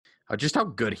just how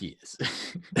good he is.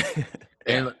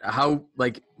 And how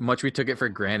like much we took it for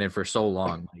granted for so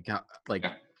long. We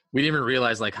didn't even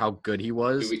realize like how good he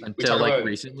was until like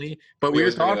recently. But we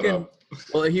were talking.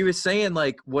 Well, he was saying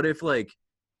like, what if like,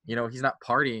 he's not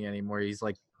partying anymore. He's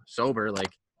like sober,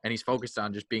 like, and he's focused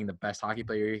on just being the best hockey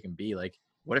player he can be. Like,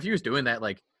 what if he was doing that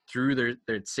like through their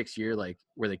 6 year like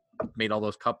where they made all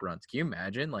those cup runs? Can you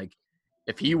imagine like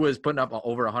if he was putting up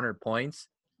over 100 points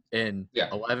in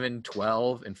 11,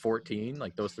 12, and 14,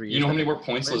 like those 3 years? You know how many more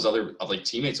points those other like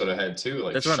teammates would have had too?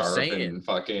 Like that's what Sharp I'm saying. And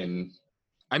fucking.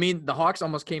 I mean, the Hawks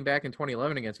almost came back in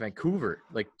 2011 against Vancouver.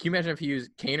 Like, can you imagine if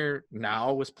Kaner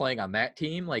now was playing on that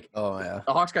team? Like, the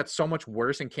Hawks got so much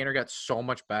worse and Kaner got so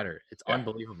much better. It's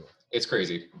unbelievable. It's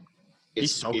crazy.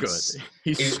 He's so good.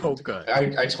 He's so good.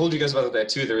 I told you guys about that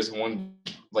too. There was one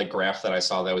like graph that I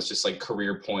saw that was just like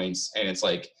career points, and it's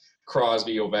like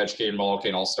Crosby, Ovechkin,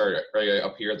 Malkin all start right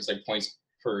up here. There's like points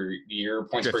per year,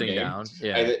 points drifting per game. Down.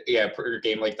 Per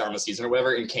game, like down the season or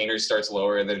whatever. And Kaner starts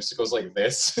lower, and then it just goes like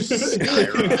this. And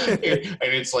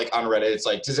it's like on Reddit, it's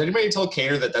like, does anybody tell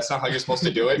Kaner that that's not how you're supposed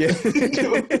to do it? Yeah.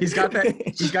 He's got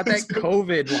that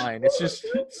COVID line. It's just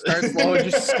starts low and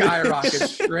just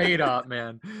skyrockets straight up,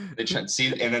 man. They try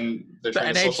and then they're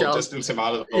trying to social distance him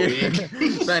out of the league.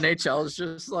 The NHL is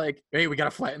just like, hey, we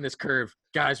gotta flatten this curve,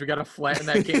 guys. We gotta flatten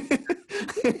that game.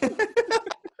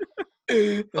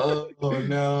 Oh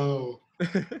no.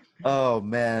 Oh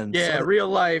man. Yeah, real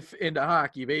life into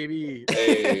hockey, baby.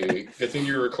 Hey, good thing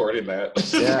you were recording that.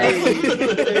 Yeah.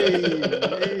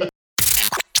 Hey.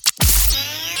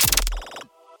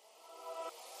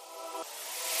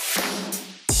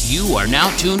 You are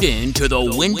now tuned in to the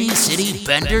Windy City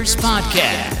Benders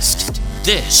podcast.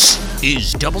 This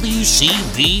is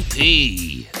WCBP.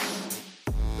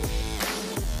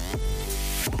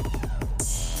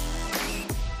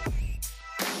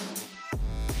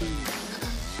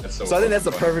 So I think that's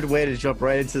a perfect way to jump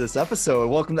right into this episode.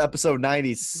 Welcome to episode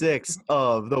 96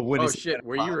 of the Windy City shit,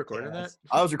 were you recording that?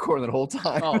 I was recording the whole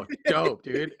time. Oh, dope,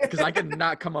 dude. Because I could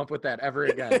not come up with that ever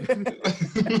again.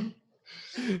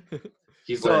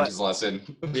 He's learned his lesson.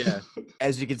 Yeah.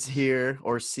 As you can hear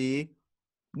or see,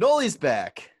 Noli's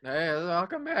back. Hey, I'll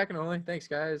come back, Noli. Thanks,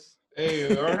 guys.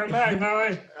 Hey, welcome back,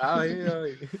 Noli.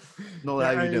 Noli,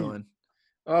 how you doing?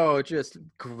 Oh, just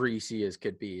greasy as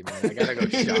could be, man. I gotta go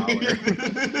shower.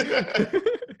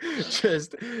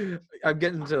 I'm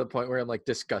getting to the point where I'm like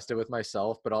disgusted with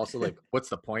myself, but also like, what's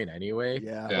the point anyway?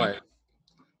 Yeah. But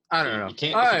I don't know. If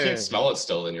you can't smell it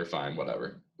still, then you're fine.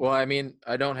 Whatever. Well, I mean,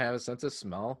 I don't have a sense of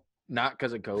smell, not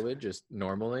because of COVID, just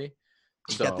normally.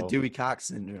 You got the Dewey Cox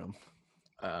syndrome.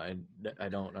 I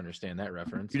don't understand that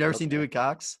reference. You've never seen Dewey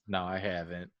Cox? No, I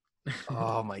haven't.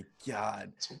 Oh my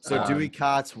god! So Dewey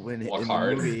Cox in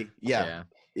the movie,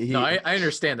 no, I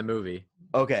understand the movie.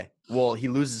 Okay, well, he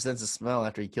loses his sense of smell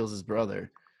after he kills his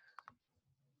brother.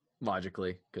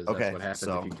 Logically, because that's what happens.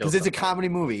 So because it's a comedy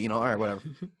movie, all right, whatever.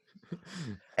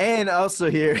 And also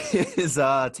here is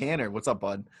Tanner. What's up,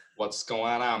 bud? What's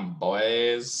going on,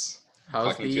 boys?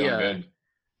 How's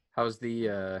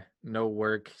the no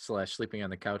work / sleeping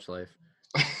on the couch life?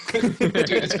 Dude,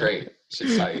 it's great.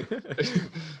 Shit's tight.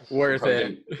 Worth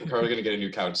it. We're probably gonna get a new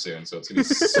couch soon, so it's gonna be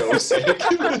so sick.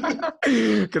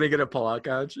 Can I get a pull-out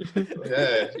couch?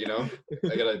 Yeah,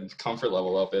 I got a comfort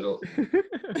level up.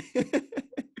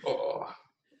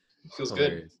 Feels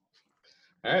good.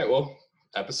 All right, well,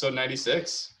 episode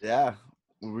 96. Yeah,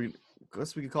 I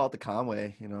guess we could call it the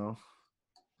Conway.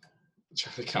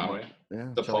 Charlie Conway. Yeah,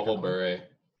 the Pavel Bure.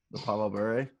 The Pavel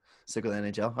Bure. Sick with the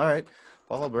NHL. All right,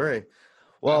 Pavel Bure.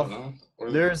 Well,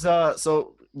 there's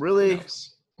so really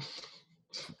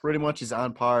pretty much is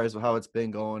on par as how it's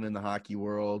been going in the hockey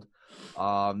world.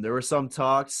 There were some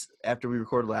talks after we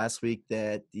recorded last week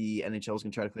that the NHL was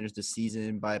going to try to finish the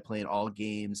season by playing all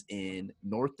games in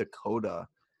North Dakota.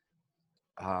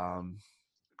 What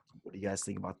do you guys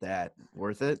think about that?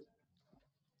 Worth it?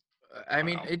 I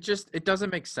mean, it doesn't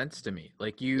make sense to me.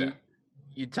 Like you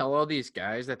tell all these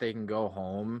guys that they can go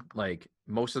home. Like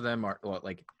most of them are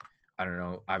like, I don't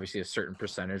know, obviously a certain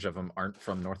percentage of them aren't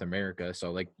from North America.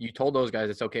 So like you told those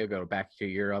guys it's okay to go back to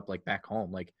Europe, like back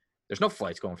home. Like there's no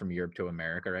flights going from Europe to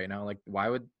America right now. Like why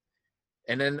would,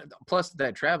 and then plus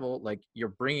that travel, like you're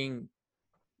bringing,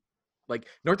 like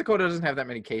North Dakota doesn't have that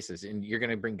many cases and you're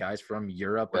going to bring guys from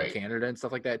Europe or Canada and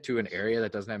stuff like that to an area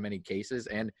that doesn't have many cases.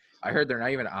 And I heard they're not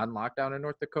even on lockdown in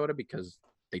North Dakota because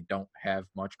they don't have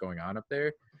much going on up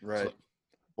there. Right. So,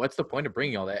 what's the point of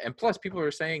bringing all that? And plus people are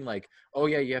saying like, oh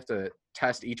yeah, you have to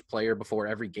test each player before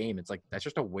every game. It's like, that's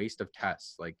just a waste of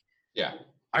tests. Like, yeah,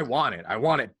 I want it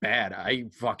bad. I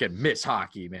fucking miss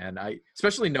hockey, man.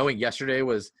 Especially knowing yesterday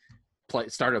was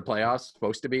start of the playoffs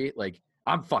supposed to be, like,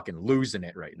 I'm fucking losing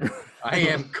it right now. I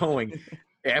am going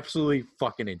absolutely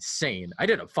fucking insane. I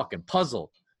did a fucking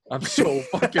puzzle. I'm so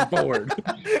fucking bored.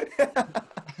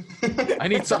 I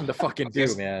need something to fucking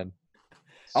do, man.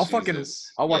 I'll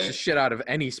watch the shit out of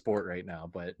any sport right now,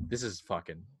 but this is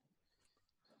fucking.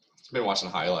 I've been watching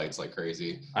highlights like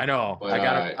crazy. I know. But,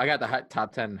 I got the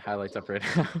top 10 highlights up right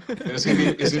now. It's gonna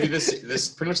be this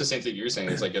pretty much the same thing you're saying.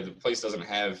 It's like, if the place doesn't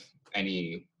have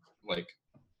any like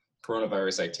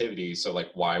coronavirus activity, so like,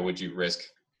 why would you risk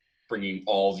bringing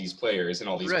all these players and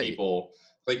all these people?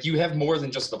 Like, you have more than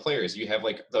just the players. You have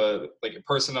like the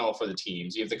personnel for the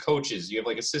teams. You have the coaches. You have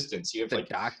like assistants. You have the like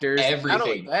doctors.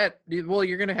 Everything. Well,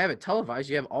 you're gonna have it televised.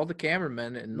 You have all the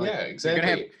cameramen and like,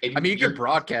 exactly. You can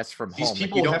broadcast from home. These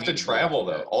people have to travel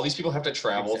though. All these people have to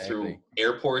travel through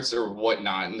airports or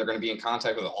whatnot, and they're going to be in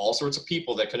contact with all sorts of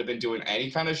people that could have been doing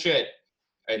any kind of shit.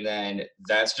 And then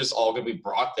that's just all going to be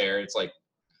brought there. It's like,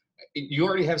 you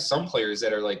already have some players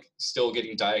that are like still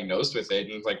getting diagnosed with it,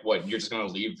 and like, what, you're just going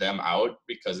to leave them out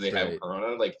because they have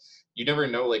corona? Like, you never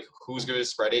know like who's going to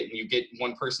spread it, and you get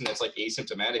one person that's like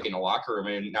asymptomatic in a locker room,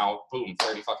 and now boom,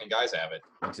 30 fucking guys have it.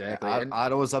 Exactly.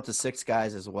 Ottawa's up to 6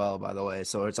 guys as well, by the way,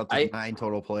 so it's up to 9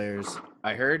 total players.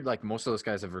 I heard like most of those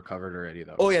guys have recovered already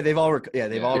though. Oh yeah, they've all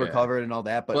recovered and all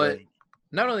that, but like,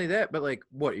 not only that, but like,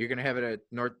 what, you're gonna have it at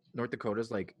North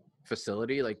Dakota's like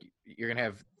facility? Like, you're gonna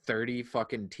have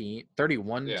 31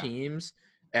 teams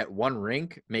at one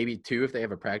rink, maybe 2 if they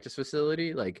have a practice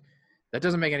facility. Like, that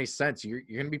doesn't make any sense. You're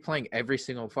gonna be playing every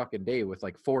single fucking day with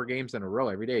like 4 games in a row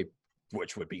every day,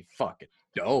 which would be fucking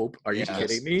dope. Are you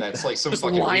kidding me? That's like some just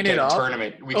fucking line it up.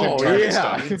 Tournament.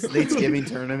 Tournament it's Thanksgiving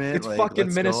tournament. It's like,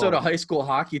 fucking Minnesota high school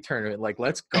hockey tournament. Like,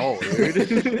 let's go, dude.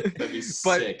 That'd be sick.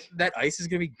 But that ice is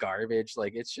gonna be garbage.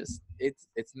 Like, it's just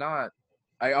it's not.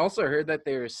 I also heard that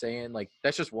they were saying like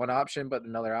that's just one option, but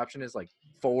another option is like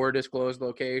 4 disclosed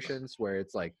locations where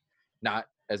it's like not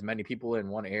as many people in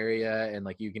one area and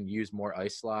like you can use more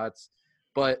ice slots.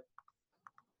 But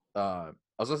I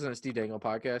was listening to Steve Dangle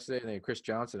podcast today and they had Chris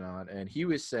Johnson on, and he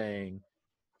was saying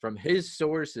from his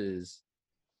sources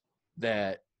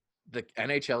that the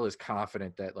NHL is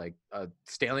confident that like a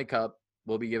Stanley Cup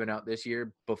will be given out this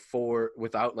year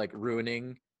without like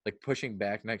ruining, like pushing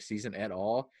back next season at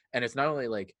all. And it's not only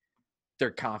like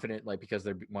they're confident like because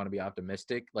they want to be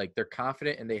optimistic, like they're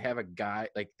confident and they have a guy,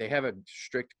 like they have a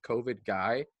strict COVID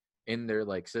guy in their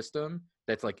like system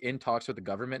that's like in talks with the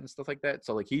government and stuff like that.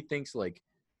 So like he thinks like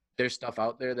there's stuff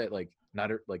out there that like not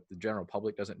like the general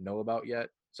public doesn't know about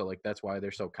yet. So like that's why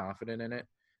they're so confident in it.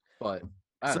 But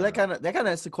so that kind of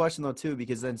asks the question though too,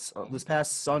 because then this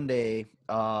past Sunday,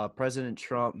 President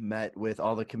Trump met with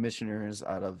all the commissioners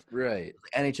out of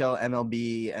NHL,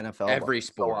 MLB, NFL, every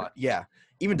sport,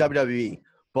 even WWE.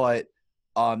 But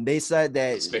they said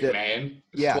that McMahon,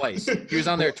 twice. He was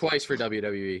on there twice for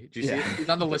WWE. Did you see it? He's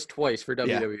on the list twice for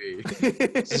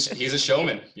WWE. He's a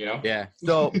showman, you know. Yeah.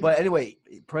 So, but anyway,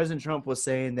 President Trump was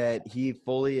saying that he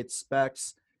fully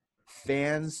expects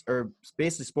fans or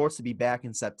basically sports to be back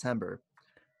in September.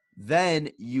 Then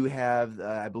you have,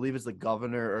 I believe it's the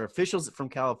governor or officials from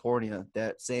California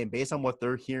that saying, based on what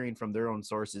they're hearing from their own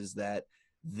sources, that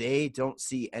they don't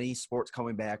see any sports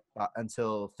coming back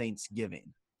until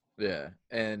Thanksgiving. Yeah.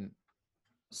 And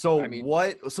so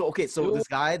this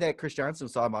guy that Chris Johnson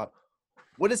was talking about,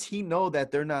 what does he know that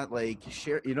they're not like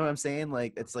share? You know what I'm saying?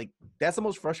 Like, it's like, that's the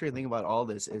most frustrating thing about all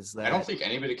this is that I don't think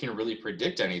anybody can really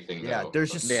predict anything. Yeah. Though.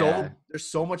 There's just there's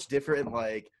so much different,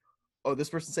 like, oh,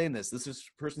 this person's saying this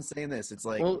person's saying this. It's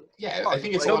like, well, yeah, I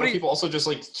think it's a lot of people also just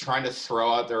like trying to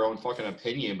throw out their own fucking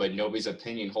opinion, but nobody's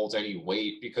opinion holds any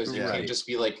weight because you can't just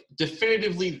be like,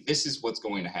 definitively, this is what's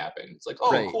going to happen. It's like,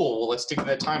 oh, cool, well, let's stick to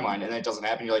that timeline, and then it doesn't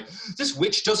happen. You're like, this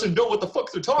witch doesn't know what the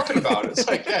fuck they're talking about. It's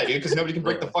like, yeah, dude, because nobody can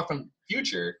break the fucking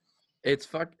future. It's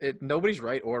nobody's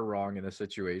right or wrong in this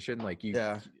situation. Like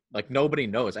like nobody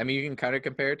knows. I mean, you can kind of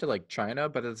compare it to like China,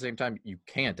 but at the same time, you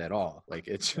can't at all. Like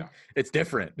it's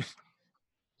different.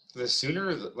 The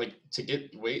sooner, like, the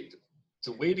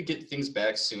way to get things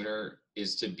back sooner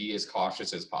is to be as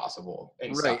cautious as possible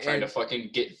and stop trying to fucking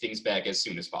get things back as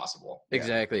soon as possible.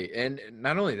 Exactly. And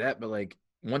not only that, but like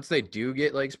once they do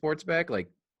get like sports back,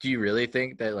 like, do you really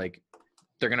think that like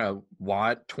they're gonna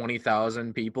want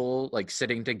 20,000 people like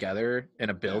sitting together in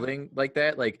a building like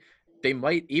that? Like, they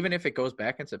might, even if it goes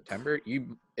back in September,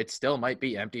 it still might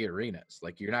be empty arenas.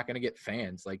 Like, you're not gonna get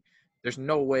fans. Like, there's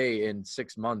no way in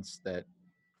 6 months that.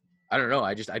 I don't know.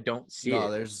 I don't see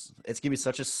it. It's gonna be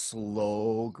such a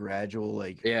slow, gradual,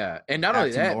 like. Yeah, and not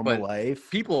only that, but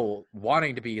life. People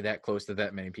wanting to be that close to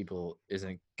that many people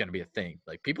isn't gonna be a thing.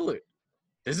 Like, people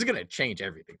this is gonna change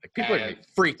everything. Like people are gonna be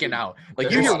freaking out. Like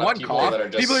you hear one cough,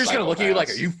 people are just gonna look at you like,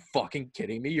 are you fucking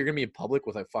kidding me? You're gonna be in public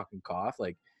with a fucking cough.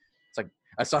 Like it's like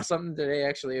I saw something today.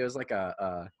 Actually, it was like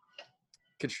a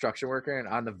construction worker, and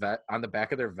on the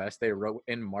back of their vest they wrote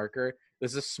in marker,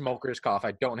 "This is a smoker's cough.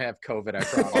 I don't have COVID. I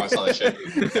promise." Oh, I saw that shit.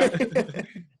 Yeah.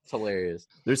 It's hilarious.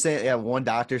 They're saying, one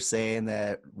doctor saying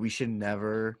that we should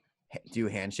never do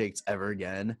handshakes ever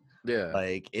again. Yeah,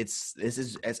 like it's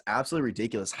absolutely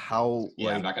ridiculous how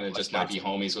I'm not gonna just not be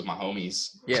homies with my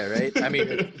homies. Yeah, right.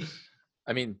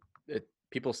 I mean,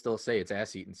 people still say it's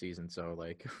ass eating season, so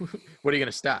like, what are you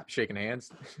gonna stop shaking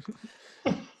hands?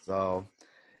 So,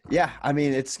 yeah, I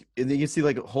mean, you can see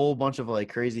like a whole bunch of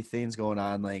like crazy things going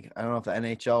on. Like, I don't know if the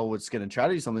NHL was gonna try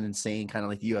to do something insane, kind of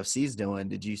like the UFC's doing.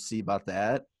 Did you see about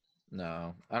that?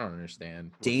 No, I don't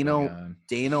understand.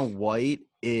 Dana White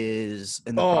is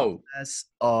in the process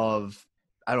of,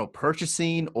 I don't know,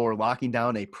 purchasing or locking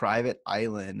down a private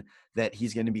island that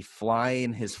he's going to be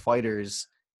flying his fighters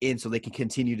in so they can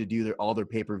continue to do all their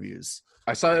pay-per-views.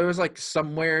 I saw it was like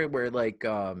somewhere where like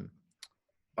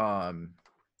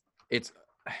it's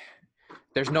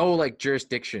there's no like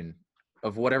jurisdiction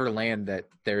of whatever land that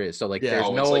there is. So like there's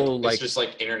it's just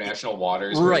like international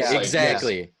waters. Right,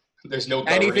 exactly. Like, there's no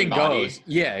anything body. goes.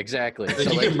 Yeah, exactly. Like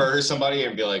so you can murder somebody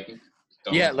and be like,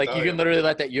 yeah, like you can literally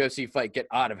let that UFC fight get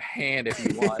out of hand if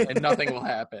you want, and nothing will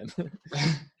happen.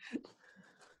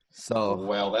 So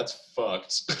well, that's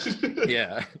fucked.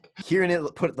 Yeah. Hearing it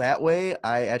put that way,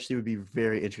 I actually would be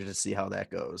very interested to see how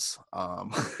that goes.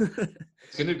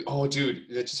 It's gonna. Oh, dude,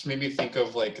 that just made me think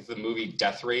of like the movie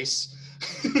Death Race,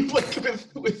 like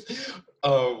with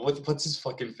what's his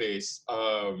fucking face?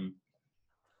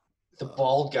 The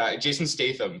bald guy, Jason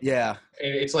Statham. Yeah.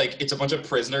 And it's like, it's a bunch of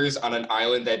prisoners on an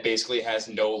island that basically has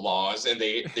no laws, and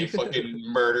they fucking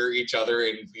murder each other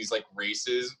in these like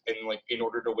races, and like in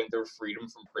order to win their freedom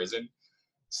from prison.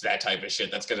 It's that type of shit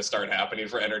that's going to start happening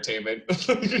for entertainment.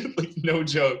 Like, no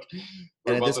joke.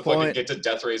 We're about to fucking get to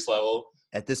Death Race level.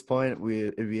 At this point,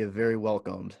 it'd be a very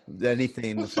welcomed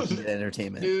anything fucking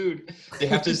entertainment. Dude, they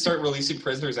have to start releasing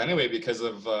prisoners anyway because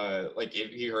of like,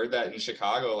 if you heard that in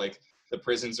Chicago, like, the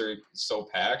prisons are so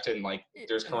packed, and like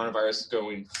there's coronavirus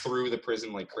going through the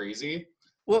prison like crazy.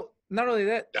 Well, not only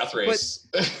that, Death Race.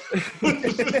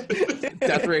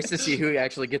 Death Race to see who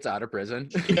actually gets out of prison.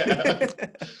 Yeah.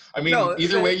 I mean,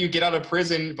 either way, you get out of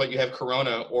prison, but you have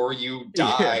corona, or you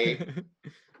die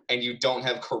and you don't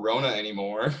have corona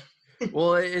anymore.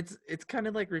 Well, it's kind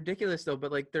of like ridiculous though,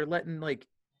 but like they're letting like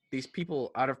these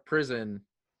people out of prison,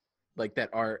 like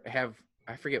that have.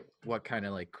 I forget what kind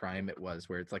of like crime it was,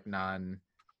 where it's like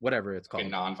whatever it's called.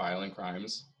 Non-violent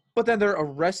crimes. But then they're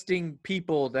arresting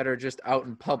people that are just out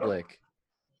in public.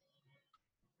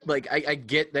 Like I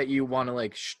get that you want to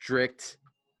like strict,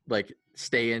 like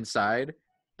stay inside,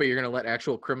 but you're gonna let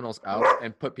actual criminals out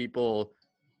and put people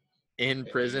in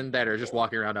prison that are just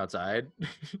walking around outside.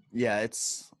 Yeah,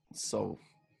 it's so.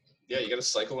 Yeah, you got to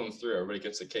cycle them through. Everybody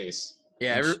gets a case.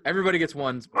 Yeah, everybody gets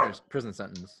one prison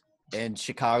sentence. And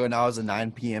Chicago now has a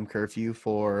 9 p.m. curfew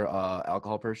for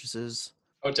alcohol purchases.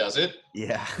 Oh, does it?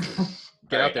 Yeah.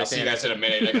 Get out there, I'll see you guys in a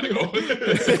minute. I gotta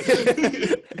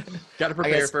go. Gotta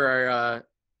prepare for our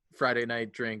Friday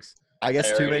night drinks. I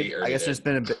guess there's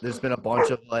been a bunch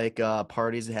of like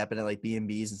parties that happen at like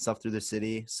B&Bs and stuff through the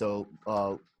city. So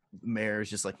mayor's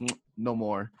just like, no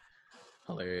more.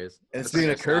 Hilarious. And speaking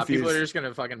of curfews, people are just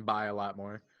gonna fucking buy a lot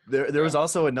more. There was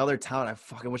also another town. I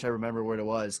fucking wish I remember where it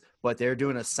was, but they're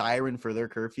doing a siren for their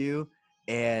curfew,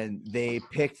 and they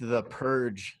picked the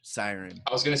Purge siren.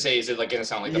 I was gonna say, is it like gonna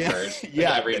sound like the Purge? Like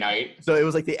yeah, every night. So it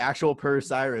was like the actual Purge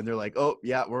siren. They're like, oh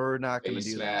yeah, we're not gonna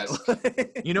do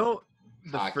that. You know,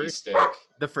 the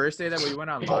first day that we went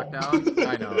on lockdown,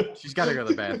 I know she's got to go to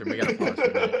the bathroom. We got to pause for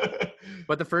that.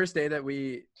 But the first day that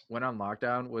we went on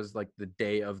lockdown was like the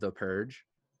day of the Purge.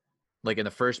 Like in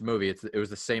the first movie, it was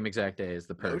the same exact day as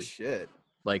the Purge. Oh shit!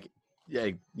 Like,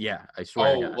 yeah, I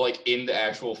swear. Oh, like in the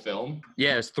actual film?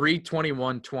 Yeah, it's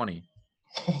 3/21/20.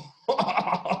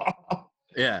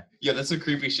 Yeah. Yeah, that's some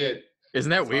creepy shit. Isn't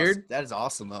that weird? Awesome. That is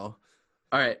awesome, though.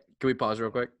 All right, can we pause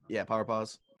real quick? Yeah, power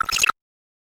pause.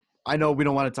 I know we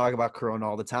don't want to talk about Corona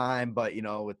all the time, but you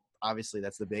know, obviously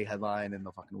that's the big headline in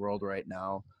the fucking world right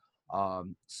now.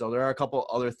 So there are a couple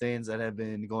other things that have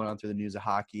been going on through the news of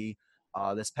hockey.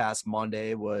 This past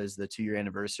Monday was the 2-year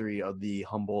anniversary of the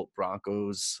Humboldt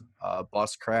Broncos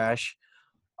bus crash.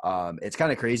 It's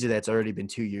kind of crazy that it's already been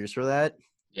 2 years for that.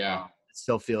 Yeah. It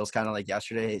still feels kind of like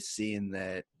yesterday seeing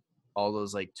that all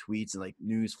those like tweets and like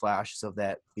news flashes of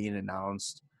that being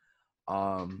announced.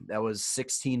 That was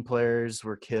 16 players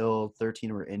were killed,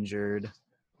 13 were injured.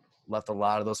 left a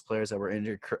lot of those players that were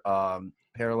injured,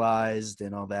 paralyzed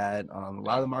and all that. A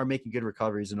lot of them are making good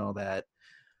recoveries and all that.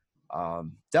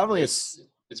 Definitely,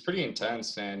 it's pretty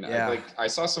intense. And I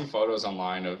saw some photos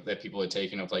online that people had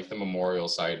taken of like the memorial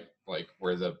site, like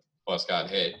where the bus got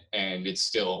hit, and it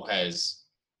still has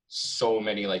so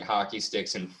many like hockey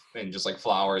sticks and just like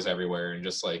flowers everywhere, and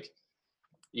just like,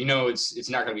 it's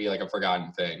not going to be like a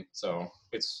forgotten thing. So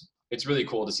it's really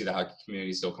cool to see the hockey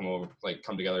community still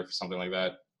come together for something like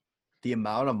that. The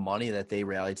amount of money that they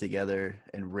rallied together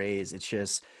and raised, it's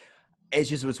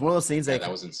one of those things that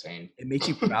was insane. It makes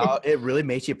you proud. It really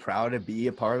makes you proud to be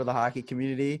a part of the hockey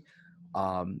community.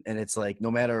 And it's like, no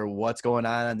matter what's going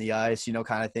on the ice,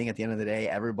 kind of thing, at the end of the day,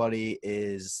 everybody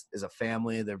is a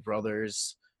family, they're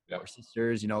brothers or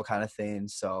sisters, kind of thing.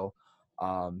 So,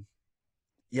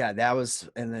 that was,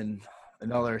 and then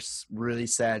another really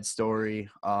sad story.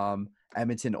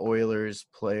 Edmonton Oilers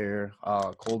player,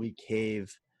 Colby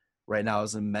Cave, right now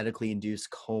is in medically induced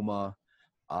coma.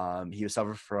 He was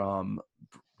suffering from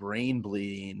brain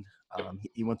bleeding.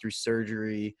 He went through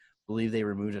surgery. I believe they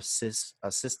removed a cyst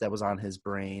that was on his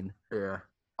brain. Yeah.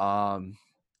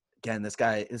 Again,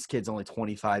 this kid's only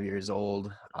 25 years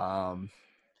old.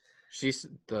 She's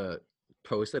the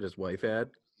post that his wife had.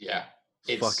 Yeah.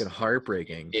 It's fucking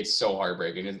heartbreaking. It's so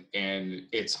heartbreaking, and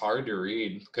it's hard to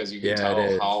read because you can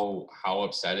tell how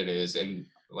upset it is, and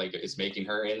like it's making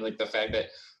her, and like the fact that,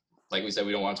 like we said,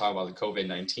 we don't want to talk about the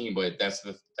COVID-19, but that's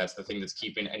the thing that's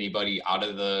keeping anybody out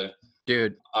of the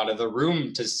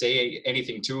room to say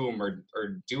anything to him or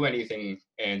do anything.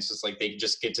 And it's just like they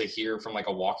just get to hear from like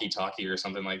a walkie-talkie or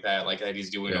something like that, like that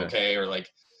he's doing okay, or like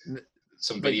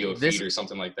some video feed or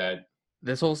something like that.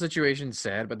 This whole situation's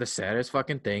sad, but the saddest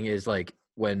fucking thing is like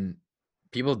when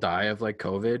people die of like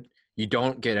COVID, you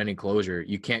don't get any closure.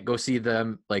 You can't go see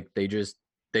them. Like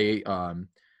they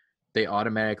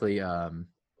automatically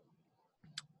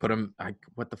put them.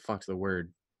 What the fuck's the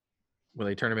word? When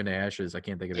they turn them into ashes, I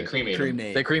can't think of it.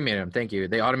 They cremate them. Thank you.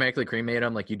 They automatically cremate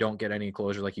them. Like you don't get any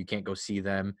closure. Like you can't go see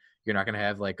them. You're not gonna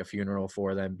have like a funeral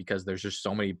for them because there's just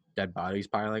so many dead bodies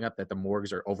piling up that the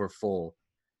morgues are over full,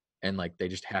 and like they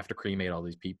just have to cremate all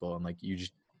these people. And like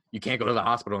you can't go to the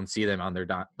hospital and see them on their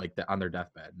on their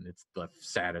deathbed. And it's the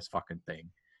saddest fucking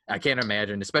thing. I can't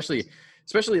imagine, especially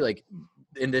like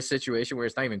in this situation where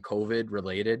it's not even COVID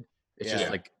related. It's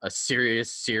just like a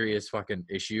serious fucking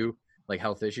issue, like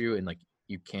health issue, and like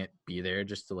you can't be there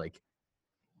just to like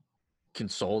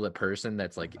console the person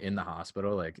that's like in the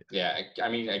hospital. Like, I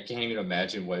mean, I can't even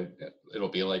imagine what it'll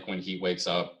be like when he wakes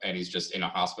up and he's just in a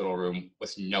hospital room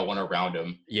with no one around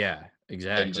him. Yeah,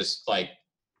 exactly. And just like,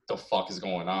 the fuck is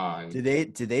going on?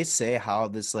 Did they say how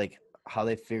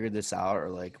they figured this out, or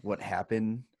like what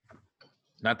happened?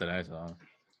 Not that I saw.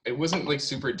 It wasn't like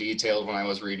super detailed when I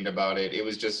was reading about it. It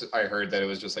was just, I heard that it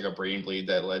was just like a brain bleed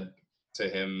that led to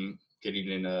him getting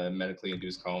in a medically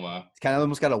induced coma. It's kind of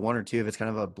almost got a 1 or 2. If it's kind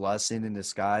of a blessing in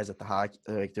disguise that the hockey,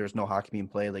 like there's no hockey being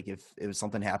played. Like if it was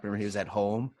something happened where he was at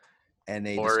home and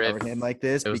they discovered him like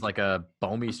this. It was like a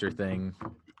Bowmeister thing.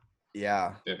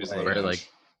 Yeah. Where like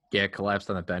collapsed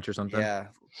on the bench or something. Yeah.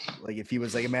 Like if he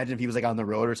was like, imagine if he was like on the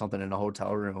road or something in a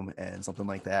hotel room and something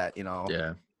like that,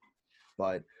 Yeah.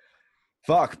 But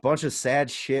fuck, bunch of sad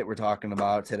shit we're talking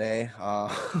about today.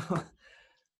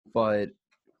 But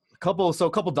a couple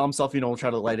dumb stuff, we'll try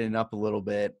to lighten it up a little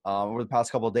bit. Over the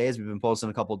past couple of days, we've been posting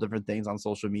a couple of different things on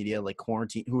social media, like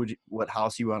quarantine, what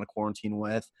house you want to quarantine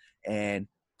with, and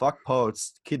fuck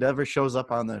Potes. Kid never shows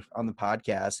up on the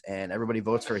podcast, and everybody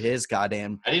votes for his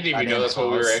goddamn. I didn't even know that's what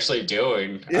we were actually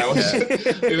doing. I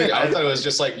thought it was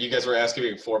just like you guys were asking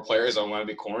me 4 players I want to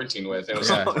be quarantined with. And it was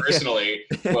like, personally,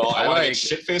 well, I want to get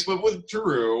shit-faced with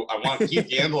Drew. I want Keith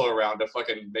Gamble around to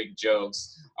fucking make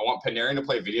jokes. I want Panarin to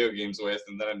play video games with,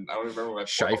 and then I don't remember what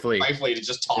Shifley to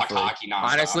just talk hockey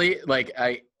nonstop. Honestly, like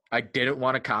I didn't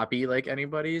want to copy like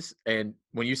anybody's, and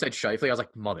when you said Shifley, I was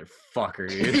like, motherfucker,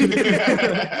 dude.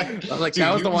 I was like, dude,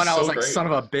 that was the one. I was like, great. Son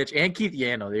of a bitch. And Keith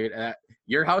Yandel, dude.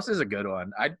 Your house is a good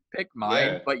one. I'd pick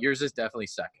mine, but yours is definitely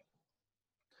second.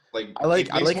 Like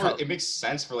it makes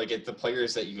sense for like the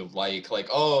players that you like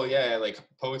oh yeah, like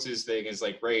Poets' thing is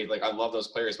like great, like I love those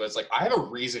players, but it's like I have a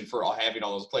reason for having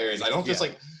all those players. I don't just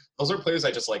like those are players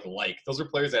I just like those are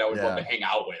players that I would love to hang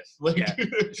out with. Like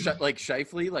like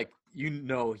Shifley, like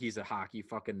he's a hockey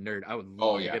fucking nerd. I would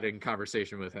love to get in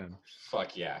conversation with him.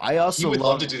 Fuck yeah. I also would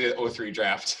love to do the 03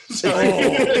 draft.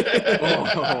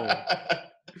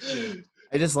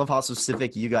 I just love how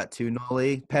specific you got too,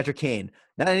 Nolly. Patrick Kane.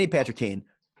 Not any Patrick Kane.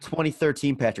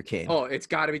 2013 Patrick Kane. Oh, it's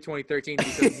got to be 2013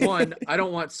 because one, I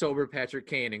don't want sober Patrick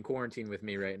Kane in quarantine with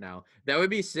me right now. That would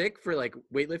be sick for like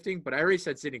weightlifting, but I already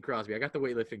said Sidney Crosby. I got the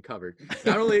weightlifting covered.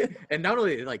 Not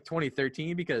only like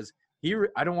 2013 because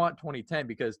I don't want 2010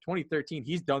 because 2013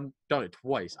 he's done it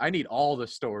twice. I need all the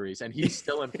stories and he's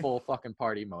still in full fucking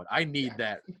party mode. I need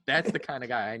that. That's the kind of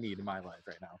guy I need in my life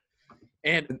right now.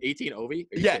 And 18 Ovi?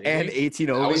 Yeah, and 18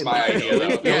 Ovi. That was my idea,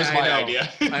 though. That was my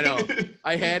idea. I know.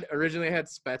 I originally had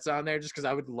Spets on there just because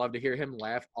I would love to hear him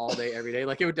laugh all day, every day.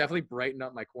 Like, it would definitely brighten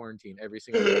up my quarantine every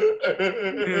single day.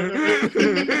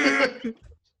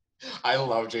 I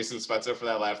love Jason Spencer for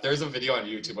that laugh. There's a video on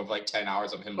YouTube of like 10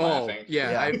 hours of him laughing.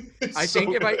 Yeah. I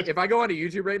think if I go onto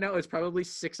YouTube right now, it's probably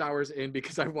 6 hours in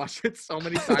because I've watched it so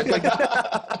many times. Like,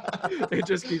 it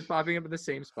just keeps popping up in the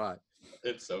same spot.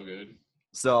 It's so good.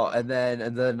 So and then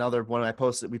another one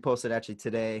we posted actually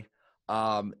today.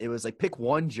 It was like pick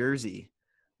one jersey.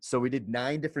 So we did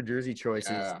 9 different jersey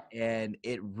choices, and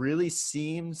it really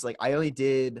seems like I only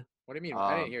did. What do you mean?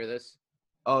 I didn't hear this.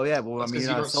 Oh yeah, well that's I mean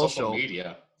on social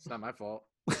media. It's not my fault.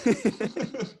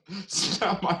 It's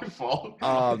not my fault.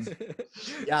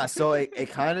 Yeah, so it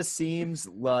kind of seems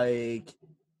like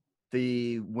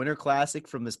the Winter Classic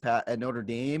from this at Notre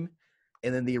Dame,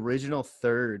 and then the original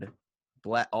third.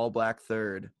 All black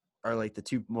third are like the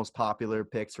 2 most popular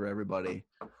picks for everybody.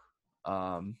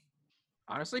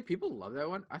 Honestly, people love that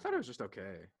one. I thought it was just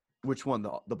okay. Which one?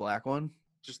 The black one?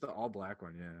 Just the all black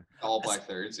one, yeah. All black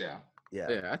thirds, yeah.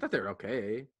 Yeah, I thought they were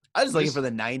okay. I just like it for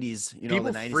the 90s. You know,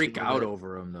 people the 90s freak out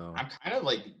over them though. I'm kind of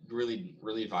like really,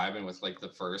 really vibing with like the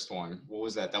first one. What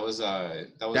was that? That was that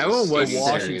one was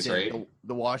Washington, series, right?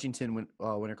 The Washington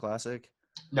Winter Classic.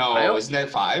 No, isn't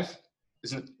that 5?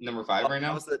 Isn't it number 5 right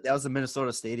now? That was the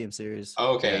Minnesota Stadium series.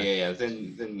 Oh, okay, yeah.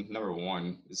 Then number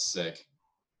 1 is sick.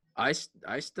 I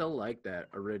still like that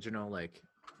original like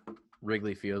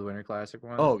Wrigley Field Winter Classic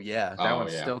one. Oh yeah, that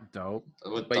one's still dope.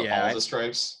 With all the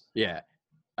stripes. Yeah,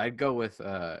 I'd go with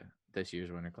this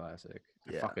year's Winter Classic.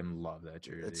 I Yeah. fucking love that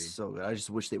jersey. It's so good. I just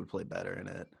wish they would play better in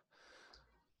it.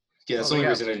 Yeah, that's the only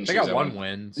reason I didn't choose that. They got one. one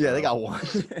win. So. Yeah, they got one.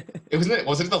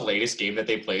 Wasn't it the latest game that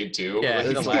they played too? Yeah,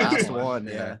 the last one.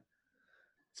 Yeah.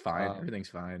 It's fine. Everything's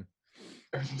fine.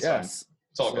 Yes.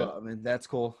 It's all good. I mean, that's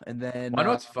cool. And then I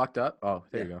know it's fucked up. Oh,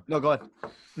 there you go. No, go ahead.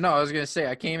 No, I was gonna say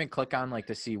I can't even click on like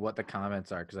to see what the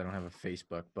comments are because I don't have a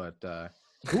Facebook. But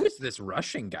who is this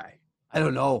Russian guy? I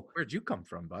don't know. Where'd you come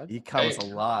from, bud? He comments a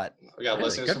lot. We got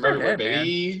listeners Good from for everywhere, him,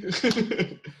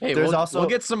 baby. Hey, we'll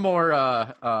get some more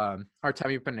Artemi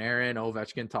Panarin,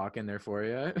 Ovechkin talk in there for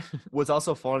you. What's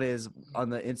also funny is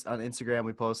on Instagram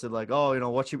we posted like, oh, you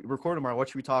know, what should we record tomorrow? What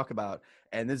should we talk about?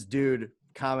 And this dude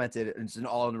commented, and it's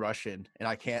all in Russian, and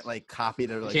I can't like copy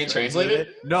it or like. You can't translate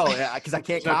it? No, because I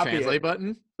can't copy translate it.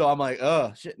 Button. So I'm like,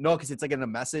 oh shit, no, because it's like in a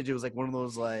message. It was like one of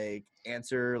those like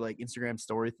answer like Instagram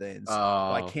story things. Oh.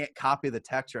 So I can't copy the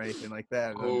text or anything like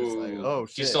that. And I'm just like, oh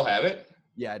shit. Do you still have it?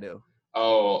 Yeah, I do.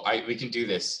 Oh, we can do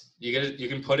this. You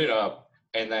can put it up,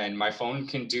 and then my phone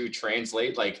can do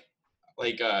translate like Do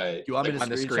you want me to on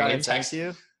the screenshot screen and text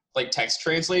you? like text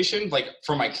translation, like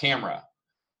from my camera.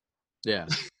 Yeah.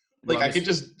 Like I could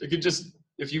just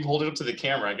if you hold it up to the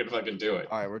camera, I could fucking do it.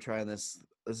 All right, we're trying this.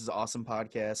 This is awesome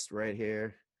podcast right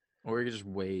here. Or we could just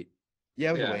wait.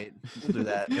 Yeah, we can wait. We'll do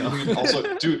that. Also,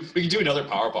 we can do another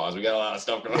power pause. We got a lot of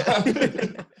stuff going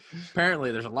on.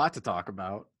 Apparently, there's a lot to talk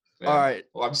about. Yeah. All right.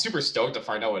 Well, I'm super stoked to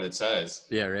find out what it says.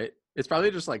 Yeah, right. It's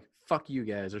probably just like "fuck you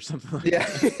guys" or something like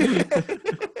that.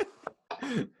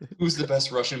 Who's the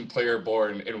best Russian player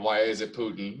born, and why is it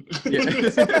Putin?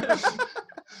 Yeah.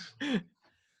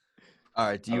 All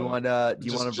right. Do you want to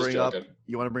bring up?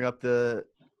 You want to bring up the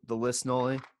list,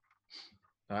 Noli?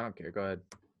 I don't care. Go ahead.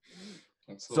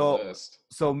 That's the list.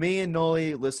 So me and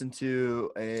Noli listened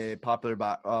to a popular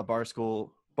Barstool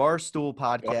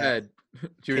podcast. Go ahead.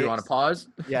 Do you want to pause?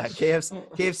 Yeah,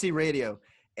 KFC Radio.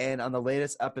 And on the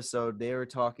latest episode, they were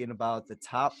talking about the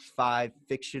top 5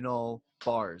 fictional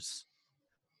bars.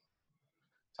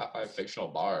 Top 5 fictional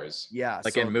bars. Yeah.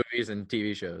 Like in movies and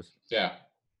TV shows. Yeah.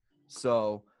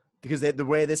 So, because the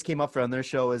way this came up on their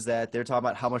show is that they're talking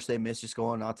about how much they miss just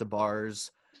going out to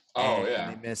bars. Oh, yeah.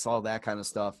 They miss all that kind of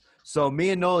stuff. So me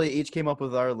and Noli each came up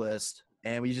with our list,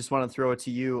 and we just want to throw it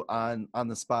to you on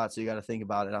the spot. So you got to think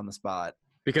about it on the spot.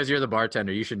 Because you're the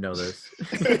bartender, you should know this.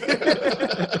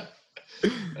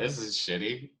 This is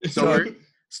shitty. So we're,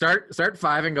 start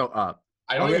 5 and go up.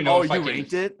 I don't even know if I you can.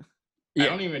 ranked it? I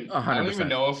don't even 100%.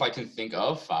 know if I can think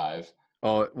of 5.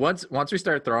 Oh, once we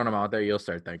start throwing them out there, you'll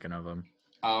start thinking of them.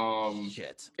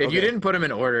 Shit. If you didn't put them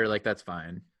in order, like that's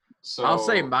fine. So I'll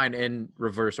say mine in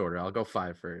reverse order. I'll go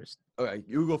 5 first. Okay,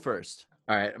 you go first.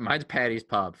 All right, mine's Patty's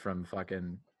Pub from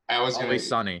fucking Always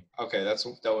Sunny. Okay, that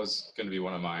was gonna be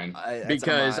one of mine.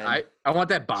 Because I want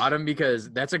that bottom because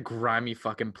that's a grimy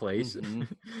fucking place, and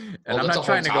I'm not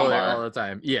trying to go there all the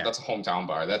time. Yeah, that's a hometown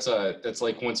bar. That's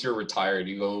like once you're retired,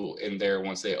 you go in there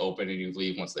once they open and you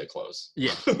leave once they close.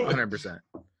 Yeah, 100%.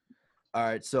 All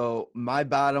right, so my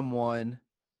bottom one,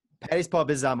 Patty's Pub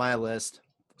is on my list,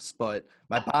 but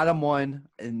my bottom one,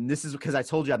 and this is because I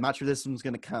told you I'm not sure this one's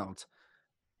gonna count.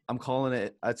 I'm calling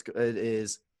it. It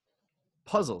is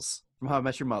Puzzles from How I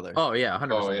Met Your Mother. Oh yeah,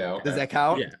 100%. Oh yeah. Okay. Does that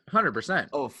count? Yeah, 100%.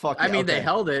 Oh fuck. I mean, okay. they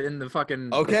held it in the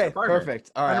fucking. Okay, apartment.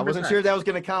 perfect. All right, 100%. I wasn't sure if that was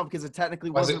gonna count because it technically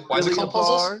wasn't. Why is it called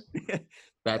Puzzles?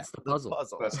 That's the puzzle.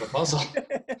 That's the puzzle.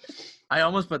 I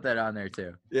almost put that on there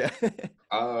too. Yeah.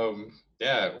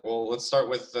 Yeah. Well, let's start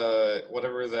with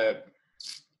whatever that.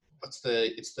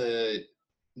 It's the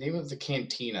name of the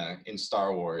cantina in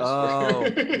Star Wars. Oh,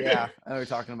 yeah. I know what you're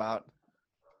talking about.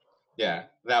 Yeah,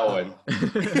 that one.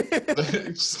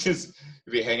 Just because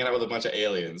you'd be hanging out with a bunch of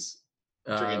aliens,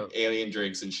 drinking alien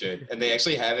drinks and shit. And they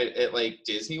actually have it at like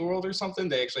Disney World or something.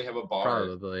 They actually have a bar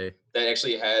probably that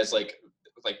actually has like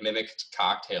mimicked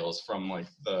cocktails from like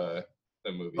the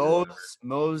movie.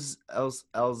 Moe's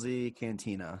LZ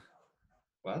Cantina.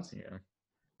 What? Yeah.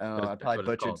 I probably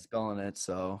butchered spelling it,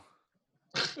 so.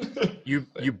 You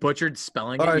butchered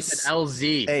spelling it? You said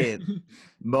LZ. Hey,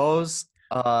 Moe's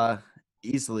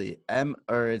easily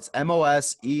it's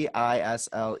MOSEISLEY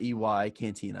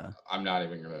Cantina. I'm not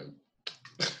even gonna.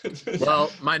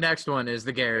 Well, my next one is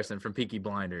the Garrison from Peaky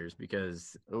Blinders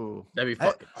because that'd be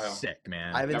fucking sick,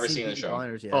 man. I haven't never seen the Peaky show.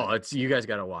 Blinders yet. Oh, you guys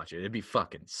gotta watch it. It'd be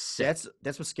fucking sick.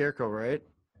 That's with Scarecrow, right?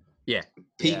 Yeah.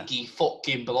 Peaky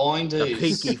fucking Blinders. The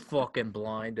Peaky fucking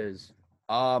Blinders.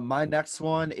 My next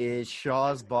one is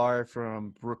Shaw's Bar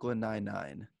from Brooklyn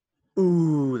Nine-Nine.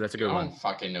 Ooh, that's a good I one. don't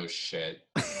fucking know shit.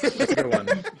 That's a good one.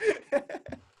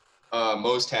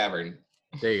 Moe's Tavern.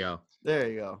 There you go. There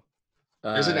you go.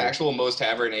 There's an actual Moe's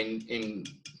Tavern in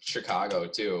Chicago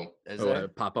too. Is there a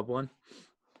pop-up one?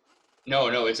 No,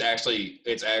 it's actually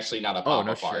not a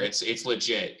pop-up bar. Shit. It's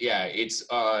legit. Yeah, it's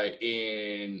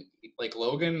in like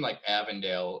Logan, like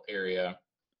Avondale area.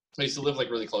 I used to live like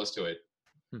really close to it.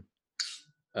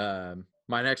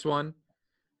 My next one,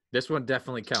 this one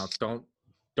definitely counts. Don't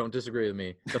disagree with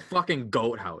me. The fucking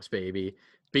Goat House, baby.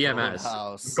 BMS.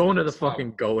 House. Going to the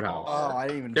fucking Goat House. Oh, I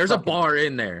didn't even. There's a bar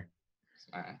in there.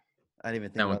 I didn't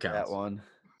even think about that one.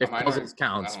 If Puzzles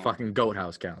counts, fucking Goat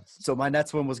House counts. So my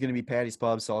next one was going to be Patty's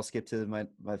Pub, so I'll skip to my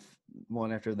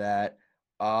one after that.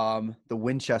 The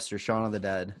Winchester, Shaun of the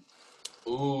Dead.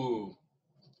 Ooh.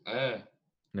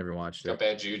 Never watched Got it.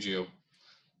 bad juju.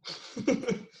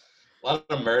 A lot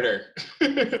of murder.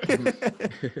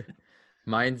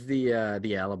 Mine's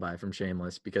the Alibi from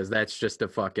Shameless because that's just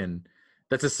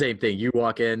that's the same thing. You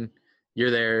walk in, you're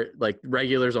there like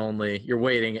regulars only. You're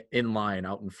waiting in line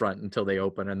out in front until they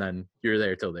open, and then you're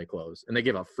there till they close. And they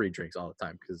give out free drinks all the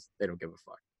time because they don't give a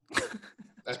fuck.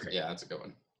 That's a good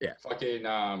one. Yeah. Fucking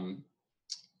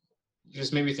you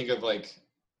just made me think of like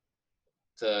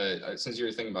since you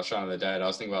were thinking about Shaun of the Dead, I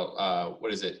was thinking about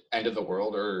what is it, End of the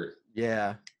World, or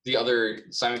the other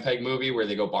Simon Pegg movie where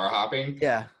they go bar hopping.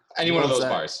 Yeah. Any one of those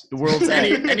bars. The World's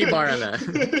End. any bar on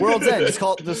that. World's End.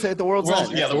 Just say it the World's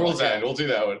End. Yeah, the World's End. We'll do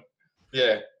that one.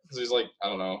 Yeah. Because there's like, I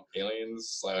don't know,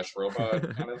 aliens /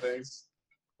 robot kind of things.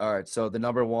 All right. So the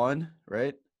number one,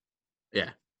 right? Yeah.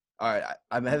 All right.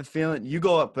 I have a feeling you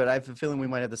go up, but I have a feeling we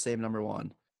might have the same number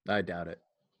one. I doubt it.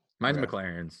 Mine's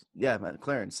McLaren's. Yeah,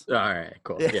 McLaren's. All right,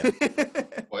 cool. Yeah.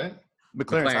 What?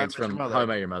 McLaren's from How I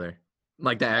Met Your Mother.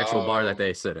 Like the actual bar that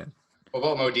they sit in. What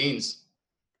about Modine's?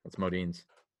 What's Modine's?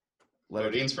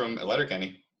 Modine's from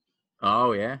Letterkenny.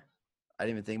 Oh yeah. I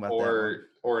didn't even think about that.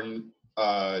 Or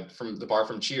from the bar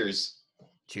from Cheers.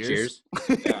 Cheers.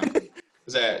 Yeah.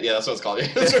 That's what it's called.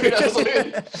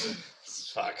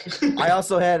 Fuck. I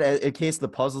also had, in case the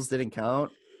puzzles didn't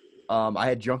count, I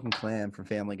had Drunken Clam from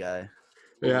Family Guy.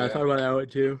 Yeah, I thought about that one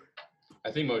too.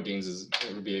 I think Modine's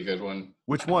would be a good one.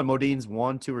 Which one? Modine's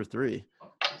 1, 2, or 3?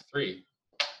 3.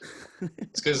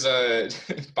 It's because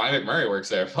Bonnie McMurray works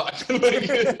there. Fuck.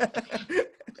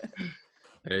 That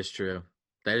is true.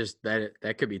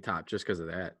 That could be top just because of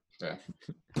that. Yeah.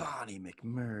 Bonnie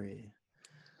McMurray.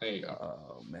 There you go.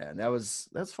 Oh man,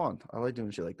 that's fun. I like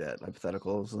doing shit like that.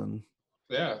 Hypotheticals and.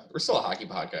 Yeah, we're still a hockey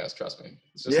podcast. Trust me.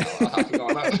 It's just a lot of hockey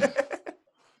going on.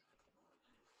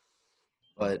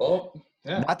 But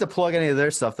not to plug any of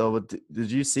their stuff though, but did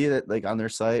you see that like on their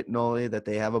site, Noli, that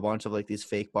they have a bunch of like these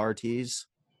fake bar tees?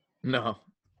 No.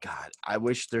 God, I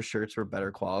wish their shirts were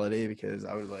better quality because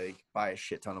I would like buy a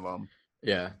shit ton of them.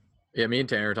 Yeah. Yeah, me and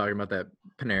Tanner were talking about that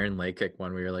Panarin leg kick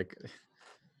one. We were like,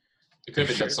 it could have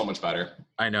been done so much better.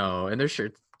 I know, and their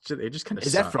shirts They just kind of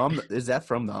Is that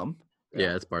from them?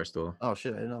 Yeah, it's Barstool. Oh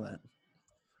shit, I didn't know that.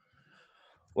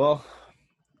 Well,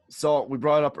 so we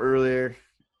brought it up earlier.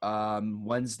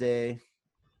 Wednesday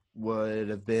would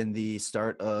have been the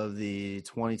start of the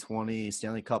 2020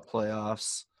 Stanley Cup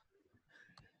playoffs.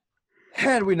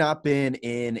 Had we not been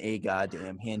in a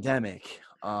goddamn pandemic.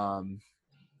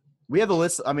 We have the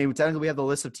list. I mean, technically we have the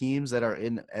list of teams that are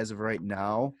in as of right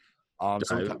now.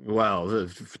 Well,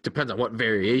 it depends on what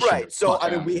variation. Right. So I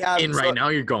mean, we have right now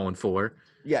you're going for.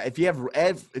 Yeah, if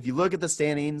you look at the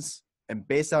standings and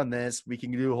based on this, we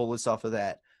can do a whole list off of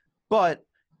that. But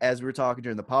as we were talking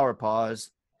during the power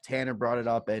pause, Tanner brought it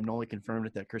up and only confirmed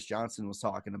it that Chris Johnson was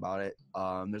talking about it.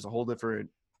 There's a whole different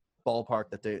ballpark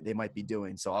that they might be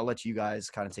doing. So I'll let you guys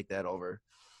kind of take that over.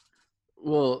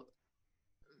 Well,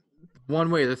 one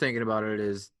way they're thinking about it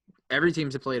is every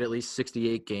team's played at least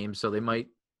 68 games, so they might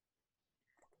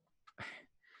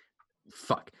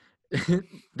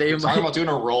They're talking about doing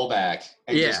a rollback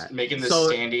and just making the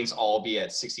standings all be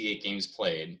at 68 games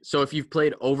played. So if you've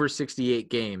played over 68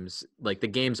 games, like the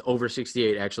games over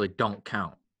 68 actually don't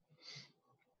count,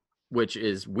 which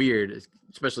is weird,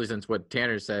 especially since what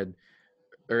Tanner said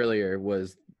earlier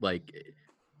was like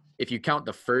if you count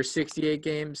the first 68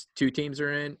 games, 2 teams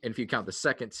are in, and if you count the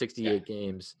second 68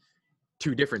 games,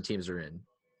 2 different teams are in.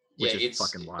 Which is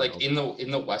fucking wild. Like in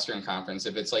the Western Conference,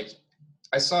 if it's like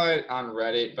I saw it on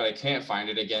Reddit, but I can't find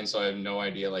it again, so I have no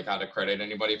idea like how to credit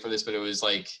anybody for this. But it was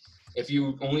like if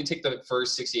you only take the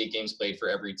first 68 games played for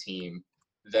every team,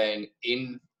 then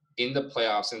in the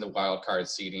playoffs in the wild card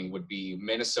seeding would be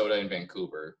Minnesota and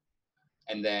Vancouver,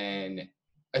 and then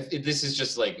this is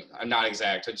just like I'm not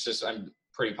exact. It's just I'm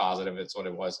pretty positive it's what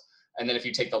it was. And then if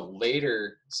you take the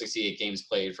later 68 games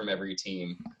played from every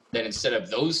team, then instead of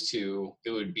those 2,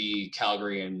 it would be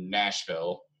Calgary and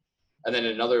Nashville, and then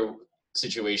another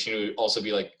situation would also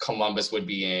be like Columbus would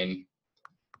be in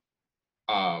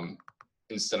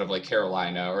instead of like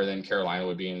Carolina, or then Carolina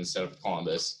would be in instead of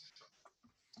Columbus.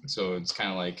 So it's kind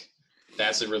of like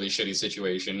that's a really shitty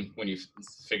situation when you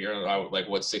figure out like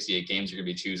what 68 games you're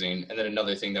gonna be choosing. And then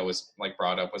another thing that was like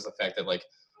brought up was the fact that like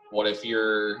what if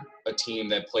you're a team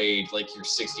that played like your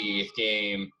 68th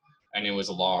game and it was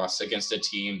a loss against a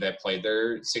team that played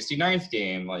their 69th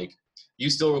game, like you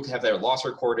still have their loss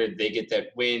recorded, they get that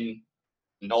win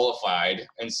nullified,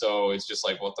 and so it's just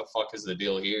like what the fuck is the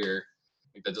deal here?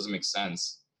 Like, that doesn't make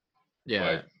sense.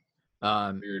 Weird.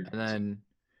 And then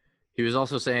he was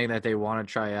also saying that they want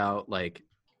to try out like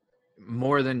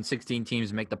more than 16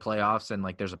 teams make the playoffs, and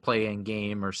like there's a play-in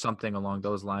game or something along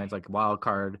those lines, like wild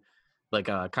card, like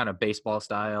a kind of baseball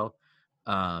style.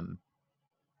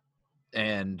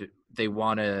 And they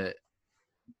want to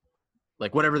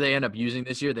like whatever they end up using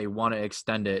this year, they want to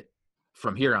extend it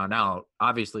from here on out,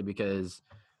 obviously, because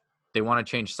they want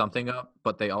to change something up,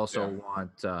 but they also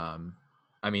want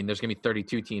I mean, there's gonna be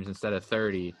 32 teams instead of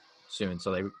 30 soon,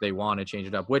 so they want to change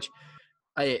it up, which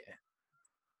I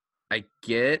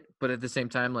get, but at the same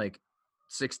time, like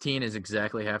 16 is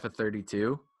exactly half of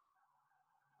 32.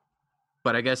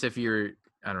 But I guess if you're,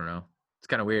 I don't know, it's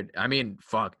kind of weird. I mean,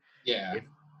 fuck. Yeah.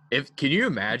 If can you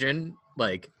imagine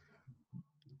like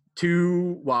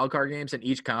 2 wildcard games in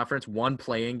each conference, 1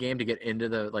 play-in game to get into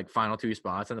the like final 2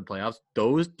 spots in the playoffs?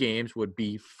 Those games would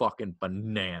be fucking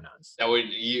bananas.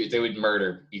 They would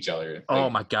murder each other. Like, oh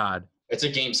my god. It's a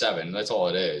game 7. That's all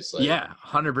it is. Like, yeah,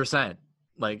 100%.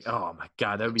 Like, oh my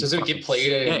god, that would be. Does it get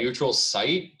played at a neutral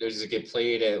site? Or does it get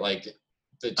played at like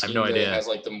the team that has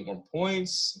like the more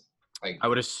points? Like, I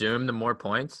would assume the more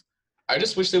points. I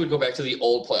just wish they would go back to the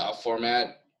old playoff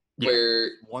format where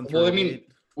 1 through 8.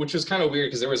 Which was kind of weird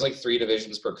because there was like 3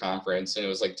 divisions per conference, and it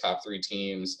was like top 3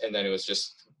 teams, and then it was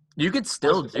just you could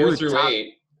still do 4 through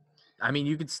 8. I mean,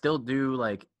 you could still do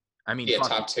like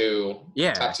top 2.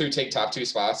 Yeah, top 2 take top 2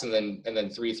 spots, and then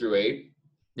 3 through 8.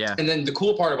 Yeah, and then the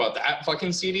cool part about that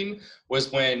fucking seeding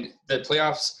was when the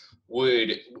playoffs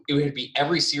would be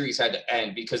every series had to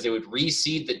end because they would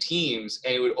reseed the teams,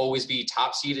 and it would always be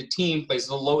top seeded team plays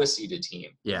the lowest seeded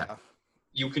team. Yeah,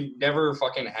 you could never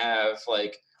fucking have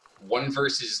like 1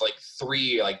 versus like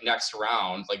 3 like next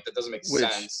round. Like that doesn't make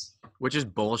sense. Which is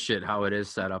bullshit how it is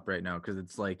set up right now, because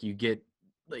it's like you get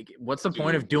like what's the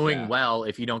point of doing well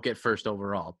if you don't get first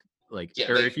overall? Like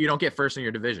if you don't get first in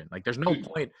your division, like there's no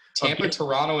point. Tampa,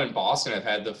 Toronto, and Boston have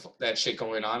had that shit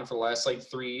going on for the last like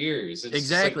 3 years. It's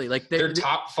exactly like they're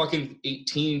top fucking 8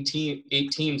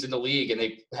 teams in the league, and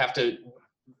they have to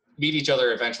meet each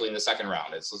other eventually in the second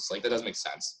round. It's just like that doesn't make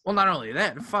sense. Well, not only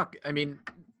that, fuck. I mean,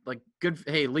 like good.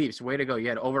 Hey, Leafs, way to go! You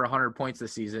had over 100 points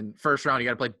this season. First round, you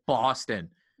got to play Boston.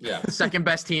 Yeah, second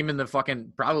best team in the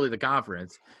fucking probably the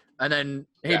conference. And then,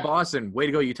 hey, Boston, way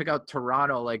to go. You took out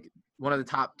Toronto, like one of the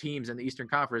top teams in the Eastern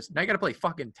Conference. Now you got to play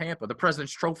fucking Tampa, the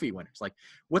President's Trophy winners. Like,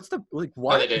 what's the, like,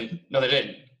 what? No, they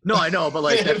didn't. No, I know, but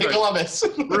like, that's Columbus.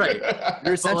 Right.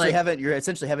 You're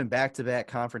essentially having back-to-back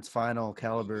conference final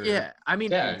caliber. Yeah. I mean,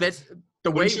 that's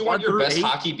the way. Wouldn't you want your best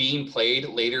hockey being played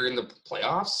later in the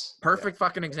playoffs? Perfect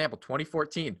fucking example.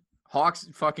 2014, Hawks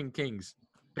fucking Kings.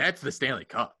 That's the Stanley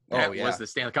Cup. That was the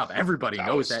Stanley Cup. Everybody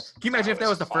knows that. Can you imagine if that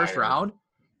was the first round?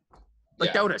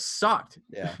 Like, that would have sucked.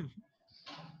 Yeah.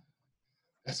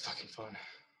 That's fucking fun.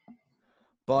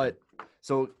 But,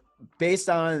 so, based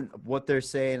on what they're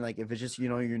saying, like, if it's just,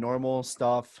 your normal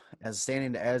stuff, as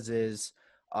standing as is,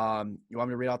 you want me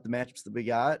to read out the matchups that we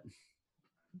got?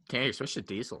 Can't you switch to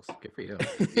diesels? Good for you.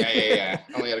 Yeah.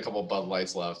 Only had a couple Bud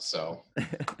Lights left, so.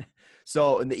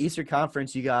 So, in the Eastern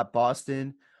Conference, you got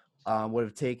Boston. Would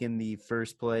have taken the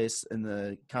first place in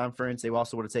the conference. They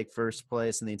also would have taken first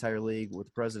place in the entire league with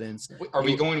the Presidents. Are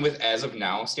we going with as of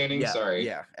now standing? Yeah, Sorry.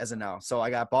 Yeah, as of now. So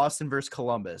I got Boston versus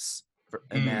Columbus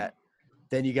in that.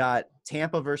 Then you got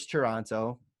Tampa versus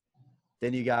Toronto.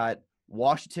 Then you got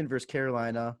Washington versus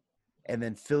Carolina. And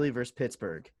then Philly versus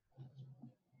Pittsburgh.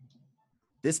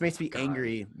 This makes me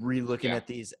angry re-looking at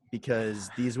these because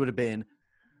these would have been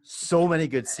so many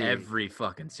good series. Every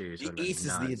fucking series. The East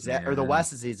is the exact, or the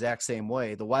West is the exact same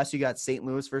way. The West, you got St.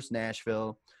 Louis versus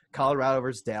Nashville, Colorado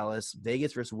versus Dallas,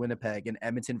 Vegas versus Winnipeg, and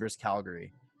Edmonton versus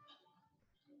Calgary.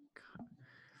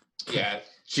 Yeah.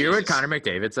 Do you hear what Connor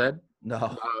McDavid said?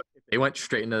 No. They went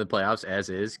straight into the playoffs as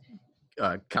is.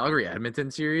 Calgary Edmonton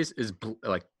series is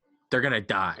like they're gonna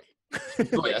die.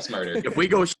 That's murder. If we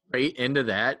go straight into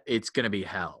that, it's gonna be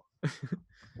hell.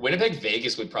 Winnipeg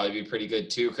Vegas would probably be pretty good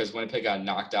too because Winnipeg got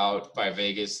knocked out by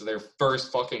Vegas their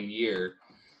first fucking year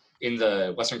in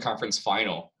the Western Conference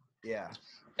final. Yeah.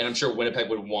 And I'm sure Winnipeg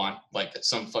would want like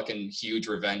some fucking huge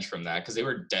revenge from that because they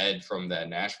were dead from that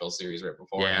Nashville series right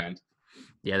beforehand.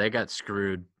 Yeah, they got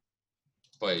screwed.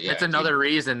 But yeah, that's another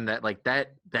reason that like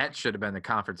that should have been the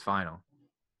conference final.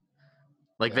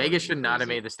 Like Vegas should not have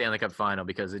made the Stanley Cup final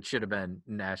because it should have been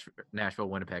Nashville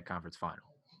Winnipeg conference final.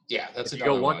 Yeah, that's if you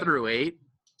go 1 through 8.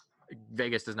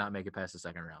 Vegas does not make it past the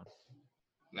second round.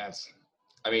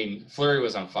 Fleury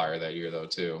was on fire that year though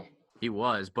too. He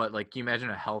was, but like, can you imagine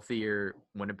a healthier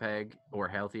Winnipeg or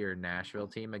healthier Nashville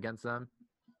team against them?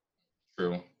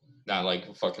 True. Not like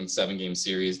a fucking 7-game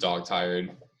series, dog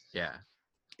tired. Yeah.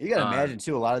 You got to imagine,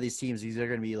 too, a lot of these teams, these are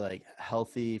going to be, like,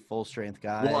 healthy, full-strength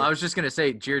guys. Well, I was just going to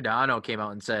say, Giordano came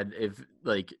out and said if,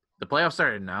 like, the playoffs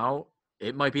started now,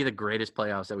 it might be the greatest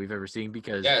playoffs that we've ever seen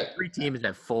because every team is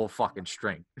at full fucking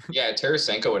strength. Yeah,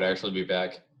 Tarasenko would actually be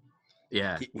back.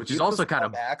 Yeah, which is also kind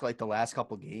of back, like, the last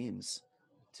couple games,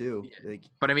 too. Yeah.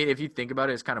 But, I mean, if you think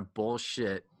about it, it's kind of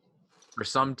bullshit for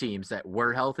some teams that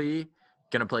were healthy,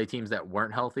 going to play teams that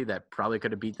weren't healthy that probably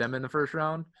could have beat them in the first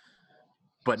round.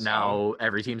 But now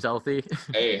every team's healthy.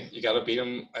 Hey, you got to beat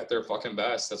them at their fucking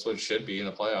best. That's what it should be in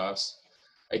the playoffs.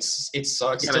 It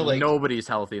sucks. Yeah, still, but nobody's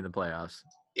healthy in the playoffs.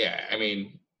 Yeah, I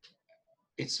mean,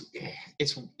 it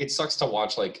sucks to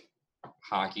watch like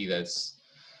hockey that's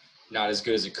not as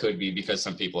good as it could be because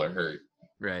some people are hurt.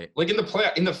 Right. Like in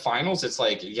the finals, it's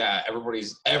like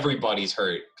everybody's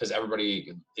hurt because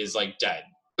everybody is like dead.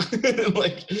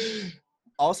 Like.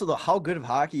 Also, though, how good of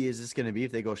hockey is this going to be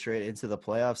if they go straight into the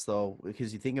playoffs, though?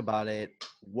 Because you think about it,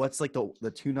 what's like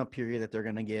the tune-up period that they're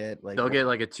going to get? Like they'll get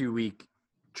like a 2-week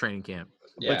training camp.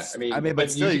 Yeah, but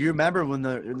still, you remember when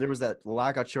there was that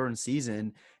lockout shortened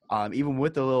season, even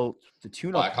with the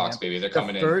tune-up Blackhawks, baby, they're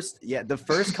coming in. The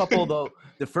first couple though,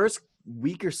 the first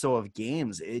week or so of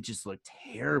games, it just looked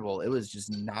terrible. It was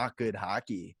just not good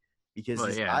hockey because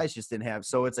these guys just didn't have.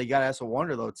 So it's like you got to also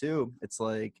wonder though too. It's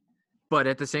like. But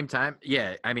at the same time,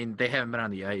 yeah, I mean, they haven't been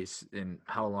on the ice in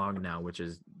how long now, which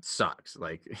sucks.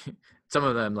 Like some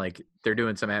of them, like they're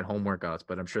doing some at-home workouts,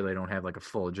 but I'm sure they don't have like a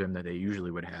full gym that they usually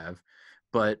would have.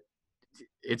 But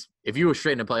if you were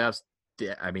straight into playoffs,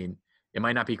 I mean, it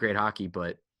might not be great hockey,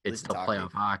 but it's still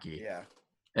playoff hockey. Yeah.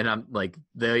 And I'm like,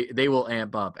 they will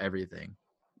amp up everything.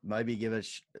 Maybe give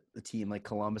a team like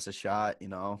Columbus a shot,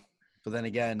 But then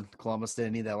again, Columbus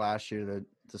didn't need that last year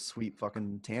to sweep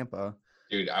fucking Tampa.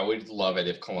 Dude, I would love it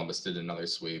if Columbus did another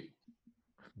sweep.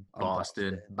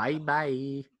 Boston.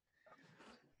 Bye-bye.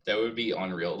 That would be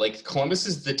unreal. Like, Columbus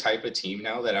is the type of team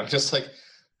now that I'm just like,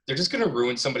 they're just going to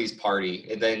ruin somebody's party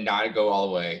and then not go all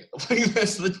the way. Like,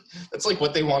 that's like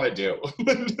what they want to do.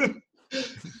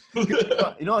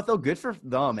 You know what, though? Good for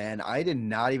them, man. I did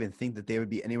not even think that they would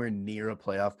be anywhere near a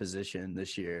playoff position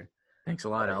this year. Thanks a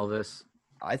lot, Elvis.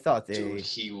 I thought Dude,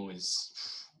 he was...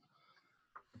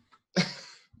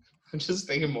 I'm just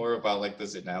thinking more about like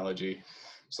this analogy.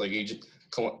 It's like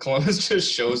Columbus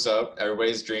just shows up.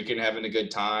 Everybody's drinking, having a good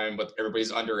time, but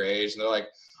everybody's underage. And they're like,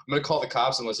 I'm going to call the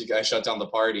cops unless you guys shut down the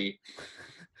party.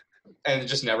 And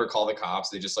just never call the cops.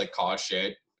 They just like cause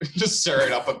shit. Just stir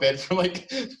it up a bit for like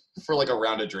a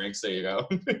round of drinks. There you go.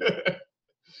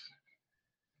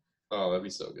 Oh, that'd be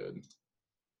so good.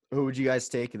 Who would you guys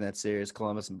take in that series,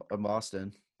 Columbus and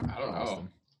Boston? I don't know.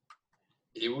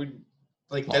 It would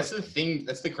like Boston. That's the thing.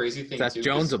 That's the crazy thing. Seth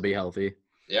Jones will be healthy.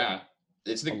 Yeah,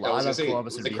 it's the. I was gonna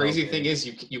say, the crazy thing is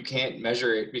you can't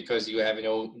measure it because you have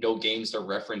no games to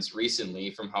reference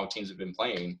recently from how teams have been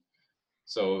playing.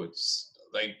 So it's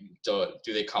like,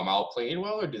 do they come out playing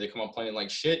well or do they come out playing like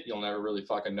shit? You'll never really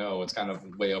fucking know. It's kind of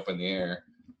way up in the air.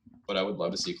 But I would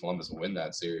love to see Columbus win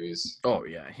that series. Oh,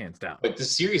 yeah, hands down. But the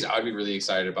series I would be really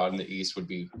excited about in the East would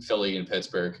be Philly and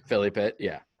Pittsburgh. Philly-Pitt,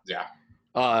 yeah. Yeah.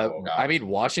 I mean,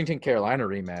 Washington-Carolina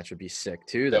rematch would be sick,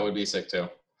 too. That would be sick, too.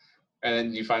 And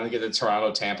then you finally get the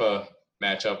Toronto-Tampa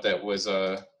matchup that was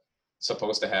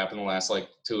supposed to happen the last,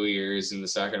 2 years in the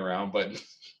second round, but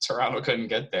Toronto couldn't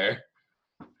get there.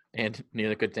 And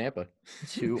neither could Tampa.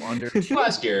 2 under.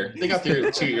 Last year. They got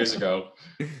there 2 years ago.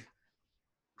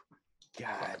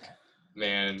 God.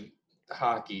 Man,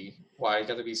 hockey. Why it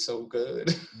gotta be so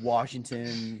good?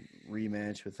 Washington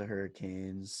rematch with the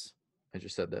Hurricanes. I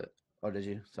just said that. Oh, did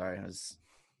you? Sorry, I was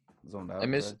zoned out.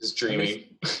 Just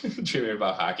dreaming. Dreaming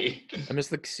about hockey. I miss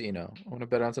the casino. I want to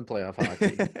bet on some playoff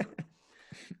hockey.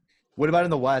 What about in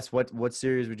the West? What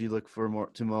series would you look for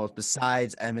most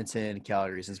besides Edmonton and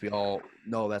Calgary, since we all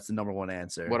know that's the number one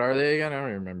answer? What are they again? I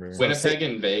don't remember. Winnipeg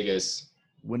and Vegas.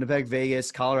 Winnipeg,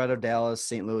 Vegas, Colorado, Dallas,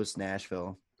 St. Louis,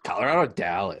 Nashville. Colorado,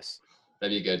 Dallas.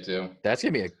 That'd be good too. That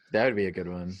would be a good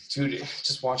one. Dude,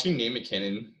 just watching Nate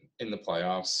McKinnon in the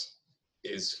playoffs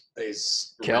is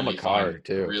Cale really Makar fun,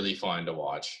 too. Really fun to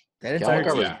watch. Cale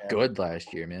Makar was good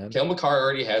last year, man. Cale Makar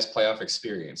already has playoff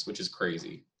experience, which is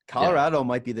crazy. Colorado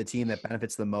might be the team that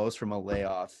benefits the most from a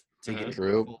layoff to get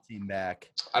the full team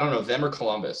back. I don't know, them or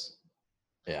Columbus.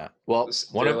 Yeah. Well,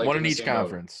 one in each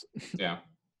conference. Yeah.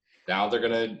 Now they're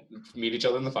going to meet each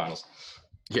other in the finals.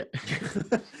 Yeah.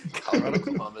 Colorado,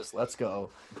 Columbus, let's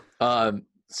go.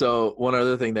 So one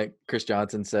other thing that Chris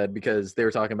Johnson said, because they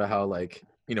were talking about how, in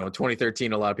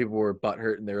 2013, a lot of people were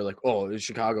butthurt and they were like, oh,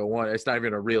 Chicago won. It's not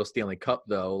even a real Stanley Cup,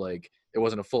 though. It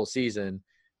wasn't a full season.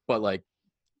 But,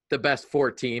 the best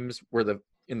 4 teams were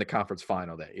in the conference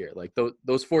final that year.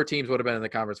 Those 4 teams would have been in the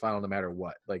conference final no matter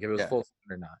what. If it was full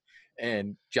season or not.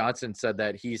 And Johnson said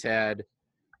that he's had –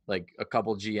 a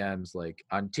couple GMs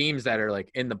on teams that are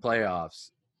in the playoffs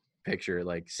picture,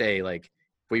 say if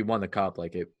we won the cup,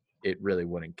 it really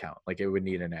wouldn't count. It would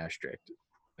need an asterisk.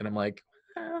 And I'm like,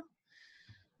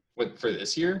 What, for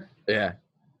this year? Yeah.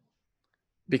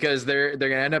 Because they're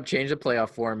gonna end up changing the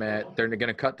playoff format. They're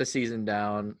gonna cut the season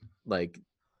down.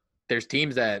 There's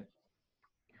teams that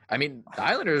the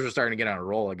Islanders were starting to get on a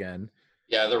roll again.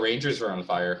 Yeah, the Rangers were on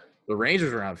fire.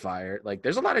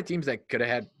 There's a lot of teams that could have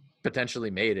had potentially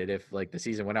made it if the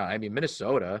season went out.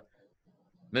 Minnesota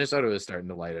was starting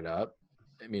to light it up.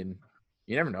 You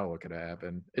never know what could have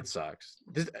happened. It sucks.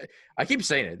 I keep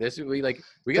saying it.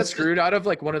 We got screwed out of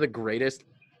one of the greatest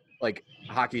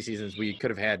hockey seasons we could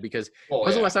have had, because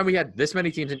when's the last time we had this many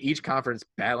teams in each conference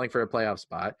battling for a playoff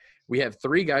spot? We have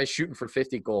 3 guys shooting for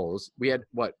 50 goals. We had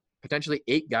potentially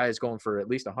 8 guys going for at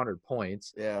least 100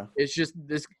 points. Yeah. It's just,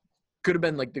 this could have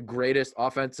been the greatest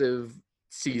offensive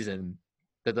season.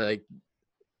 That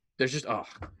there's just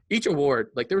each award,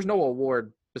 there was no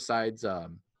award besides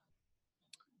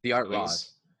the Art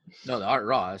Ross. No, the Art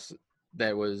Ross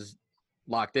that was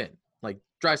locked in.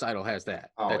 Draisaitl has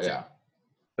that. Oh, that's yeah. it.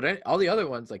 But all the other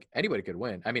ones, anybody could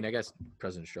win. I guess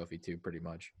President's Trophy too, pretty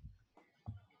much.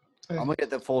 I'm looking at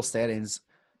the full standings.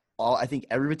 I think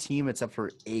every team except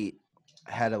for 8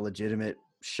 had a legitimate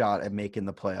shot at making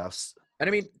the playoffs.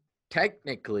 And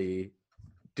technically,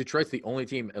 Detroit's the only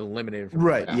team eliminated from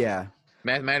right, yeah.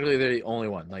 Mathematically, they're the only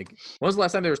one. When was the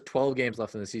last time there was 12 games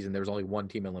left in the season? There was only 1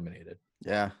 team eliminated.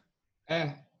 Yeah.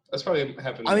 That's probably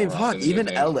happened. Fuck, even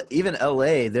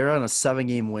LA, they're on a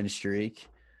 7-game win streak.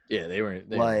 Yeah, they were.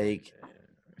 But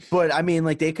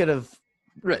they could have.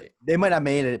 Right. They might have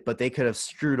made it, but they could have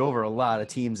screwed over a lot of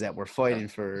teams that were fighting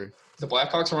for. The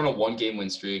Blackhawks were on a 1-game win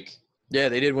streak. Yeah,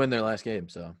 they did win their last game,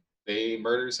 so. They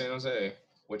murdered San Jose,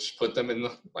 which put them in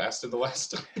the last of the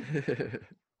West.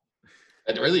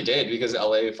 It really did, because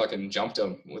LA fucking jumped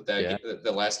them with that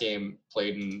the last game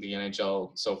played in the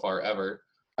NHL so far ever.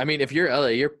 If you're LA,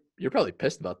 you're probably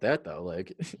pissed about that though.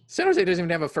 San Jose doesn't even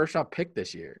have a first-round pick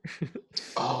this year.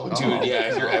 Oh, dude,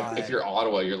 yeah. If you're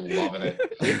Ottawa, you're loving it.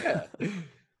 Yeah.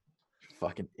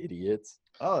 Fucking idiots.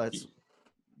 Oh, that's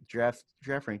draft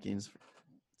rankings.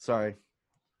 Sorry.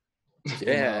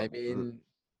 Yeah, I mean,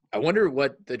 I wonder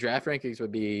what the draft rankings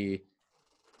would be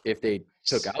if they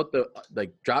took out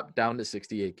dropped down to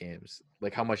 68 games.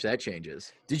 Like how much that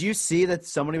changes. Did you see that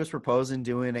somebody was proposing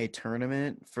doing a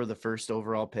tournament for the first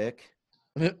overall pick?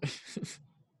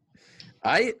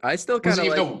 I still kind of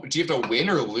like. Do you have to win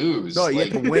or lose? No, you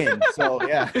have to win. So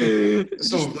yeah.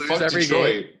 So fuck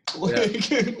Detroit.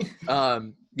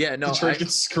 Yeah, no. Detroit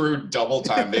gets screwed double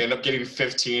time. They end up getting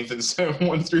 15th instead of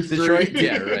 1 through 3. Detroit,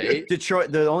 yeah, right.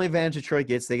 Detroit. The only advantage Detroit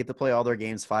gets, they get to play all their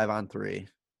games 5-on-3.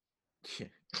 Yeah.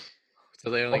 So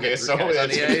they only get 3 guys on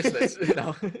the ice. That's,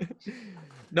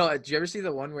 No, did you ever see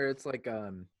the one where it's like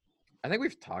I think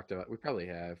we've talked about. We probably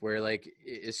have. Where like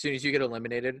as soon as you get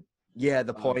eliminated. Yeah,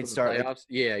 the points start. Playoffs.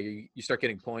 Yeah, you start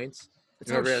getting points.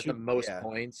 Whoever has the most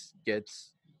points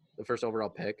gets the first overall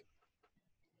pick.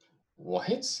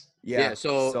 What? Yeah.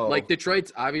 So like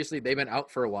Detroit's obviously they've been out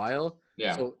for a while.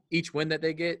 Yeah. So each win that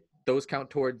they get, those count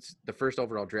towards the first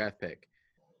overall draft pick.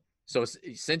 So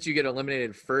since you get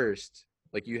eliminated first,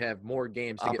 like you have more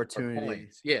games to get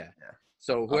points. Yeah.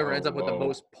 So whoever ends up with the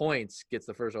most points gets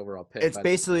the first overall pick. It's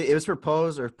basically it was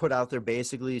proposed or put out there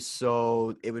basically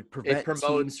so it would prevent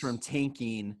teams from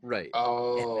tanking. Right.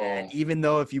 Oh. And even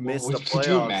though if you miss the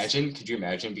playoffs, could you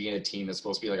imagine being a team that's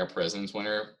supposed to be like a President's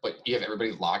winner, but you have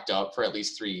everybody locked up for at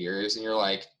least 3 years, and you're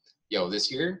like, yo,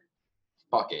 this year,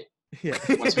 fuck it. Yeah.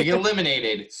 Once we get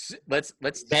eliminated, let's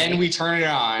then we turn it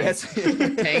on.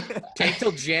 Tank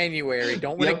till January.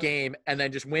 Don't win a game, and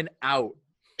then just win out.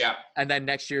 Yeah. And then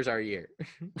next year's our year.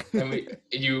 And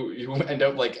you end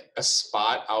up like a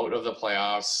spot out of the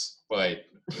playoffs, but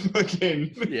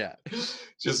fucking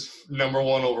just number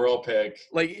 1 overall pick.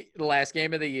 Like the last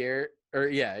game of the year, or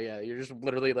you're just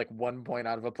literally like 1 point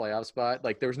out of a playoff spot.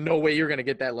 Like there's no way you're gonna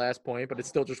get that last point, but it's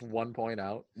still just 1 point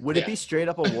out. Would it be straight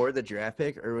up award the draft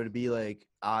pick, or would it be like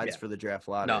odds for the draft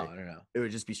lottery? No. It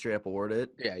would just be straight up awarded.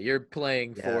 Yeah, you're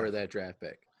playing for that draft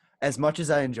pick. As much as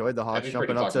I enjoyed the Hawks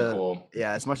jumping up to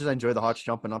as much as I enjoyed the Hawks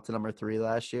jumping up to number 3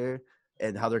 last year,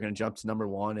 and how they're going to jump to number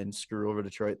 1 and screw over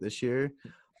Detroit this year,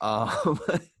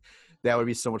 that would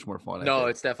be so much more fun. No,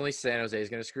 it's definitely San Jose is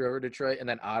going to screw over Detroit, and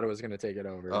then Ottawa's going to take it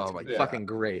over. Oh my god, fucking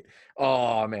great!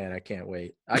 Oh man, I can't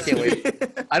wait. I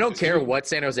I don't care what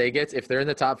San Jose gets. If they're in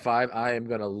the top 5, I am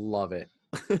going to love it.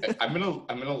 I'm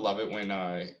gonna love it when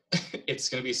it's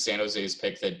gonna be San Jose's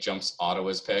pick that jumps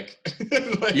Ottawa's pick.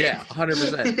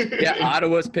 100%. Yeah,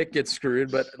 Ottawa's pick gets screwed,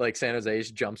 but like San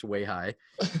Jose's jumps way high.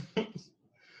 It's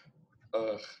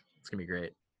gonna be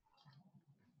great.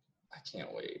 I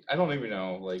can't wait. I don't even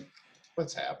know like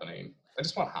what's happening. I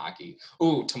just want hockey.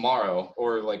 Ooh, tomorrow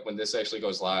or like when this actually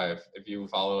goes live, if you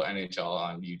follow NHL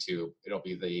on YouTube, it'll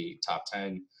be the top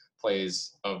 10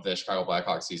 plays of the Chicago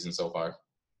Blackhawks season so far.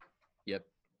 Yep.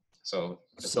 So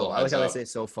I like how they say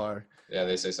so far. Yeah,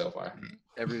 they say so far.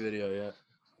 Every video, yeah.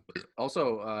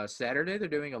 Also, Saturday they're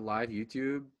doing a live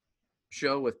YouTube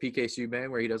show with PK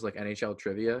Subban where he does like NHL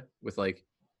trivia with like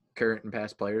current and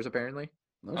past players apparently.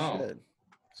 Oh shit.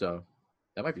 So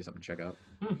that might be something to check out.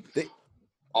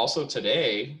 Also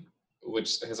today,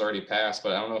 which has already passed,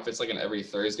 but I don't know if it's like an every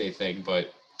Thursday thing,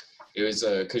 but it was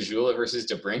Kajula versus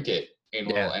DeBrincat in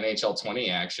little NHL 20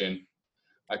 action.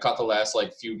 I caught the last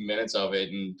like few minutes of it,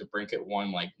 and DeBrincat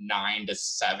won like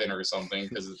 9-7 or something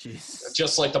because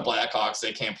just like the Blackhawks,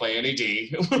 they can't play any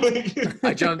D.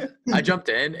 I jumped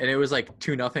in, and it was like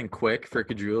 2-0 quick for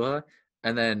Kajula,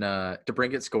 and then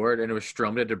DeBrincat scored, and it was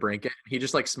Strome to DeBrincat. He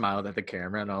just like smiled at the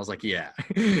camera, and I was like, "Yeah,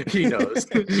 he knows."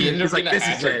 He ended up like, "This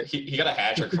is it." He got a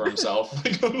hat trick for himself.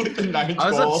 Like the 9th I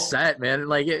was goal. upset, man.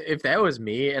 Like if that was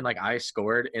me, and like I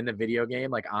scored in the video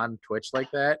game, like on Twitch, like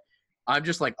that. I'm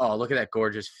just like, oh, look at that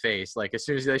gorgeous face. Like, as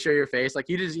soon as they show your face, like,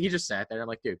 he just sat there. I'm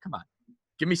like, dude, come on.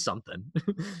 Give me something.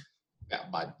 Yeah,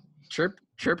 bud. Chirp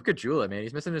Kajula, man.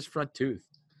 He's missing his front tooth.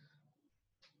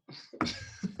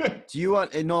 Do you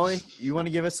want, Noli, you want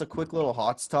to give us a quick little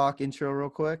Hawks talk intro real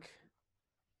quick?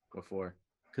 Go for.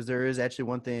 Because there is actually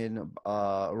one thing,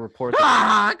 a report.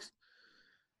 Hawks!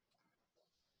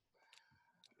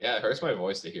 Yeah, it hurts my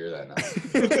voice to hear that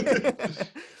now.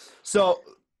 So,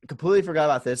 completely forgot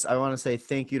about this. I want to say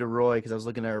thank you to Roy because I was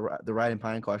looking at the Riding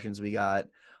Pine questions we got.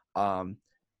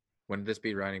 Wouldn't this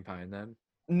be Riding Pine then?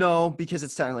 No, because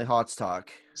it's technically Hawks talk.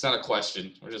 It's not a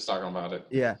question. We're just talking about it.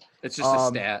 Yeah. It's just a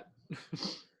stat.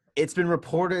 It's been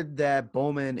reported that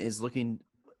Bowman is looking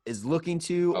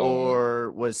to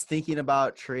or was thinking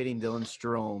about trading Dylan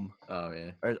Strome. Oh,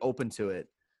 yeah. Or open to it.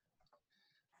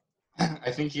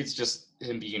 I think it's just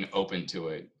him being open to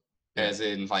it. As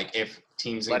in, like, if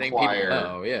teams letting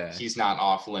inquire, he's not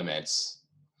off limits.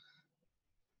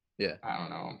 Yeah. I don't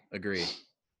know. Agree.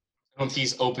 I don't think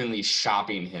he's openly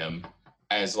shopping him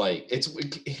as like it's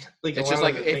just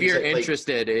like if you're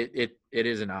interested, it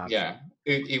is an option.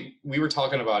 Yeah, we were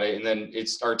talking about it, and then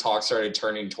our talk started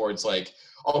turning towards like,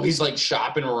 oh, he's like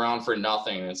shopping around for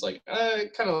nothing, and it's like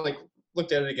kind of like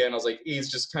looked at it again. I was like,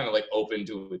 he's just kind of like open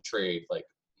to a trade. Like,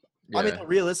 yeah. I mean,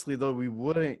 realistically though,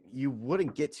 you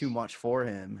wouldn't get too much for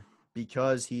him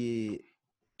because he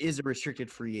is a restricted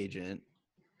free agent.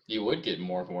 You would get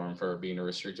more for him for being a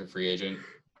restricted free agent.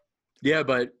 Yeah,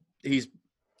 but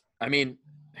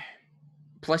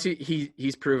plus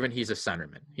he's proven he's a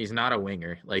centerman. He's not a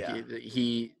winger. Like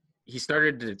he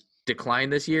started to decline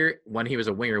this year when he was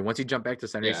a winger. Once he jumped back to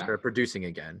center, he started producing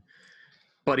again.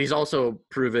 But he's also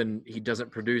proven he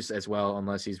doesn't produce as well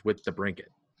unless he's with the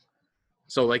Brinket.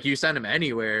 So, like, you send him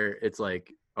anywhere, it's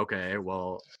like, okay,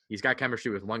 well, he's got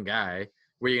chemistry with one guy.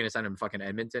 Where are you going to send him fucking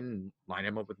Edmonton and line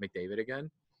him up with McDavid again?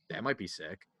 That might be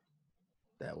sick.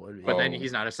 That would be. But then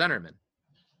he's not a centerman.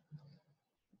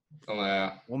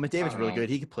 Well, McDavid's really good.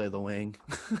 He could play the wing.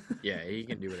 Yeah, he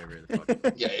can do whatever the fuck.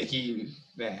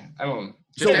 I don't.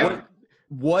 So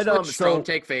what Strome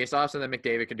take faceoffs, and then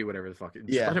McDavid can do whatever the fuck.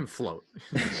 Just let him float.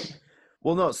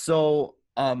 Well, no. So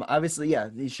obviously,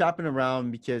 he's shopping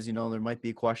around because there might be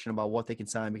a question about what they can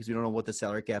sign because we don't know what the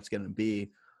salary cap's going to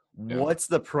be. Yeah. What's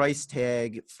the price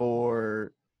tag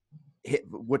for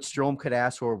what Strome could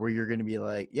ask for? Where you're going to be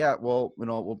like, yeah, well,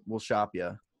 we'll shop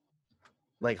you.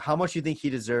 Like, how much do you think he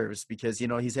deserves? Because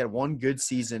he's had one good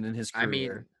season in his career. I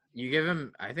mean,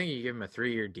 I think you give him a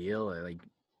 3-year deal, like,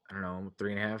 I don't know,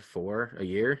 3.5, 4 a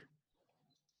year.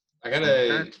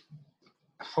 How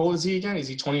old is he again? Is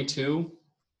he 22?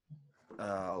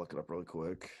 I'll look it up really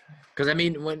quick. Because I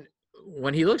mean,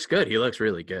 when he looks good, he looks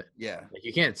really good. Yeah, like,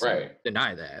 you can't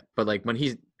deny that. But like when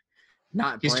he's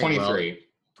not, he's 23.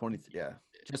 23. Yeah,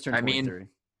 just turned 23. I mean,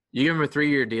 you give him a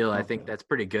 3-year deal. Okay. I think that's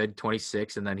pretty good.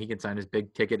 26, and then he can sign his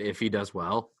big ticket if he does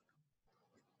well.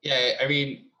 Yeah, I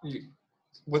mean,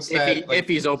 what's that? If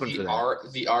he's open for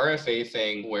that, the RFA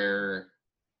thing, where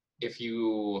if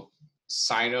you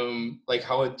sign him, like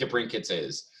how DeBrincat's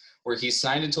is, where he's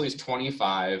signed until he's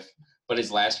 25, but his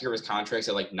last year of his contract's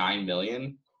at like $9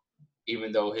 million,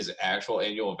 even though his actual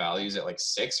annual value is at like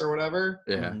 6 or whatever.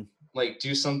 Yeah. Mm-hmm. Like,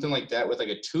 do something like that with like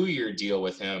a 2-year deal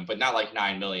with him, but not like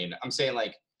 $9 million. I'm saying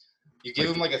like you give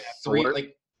him like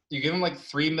you give him like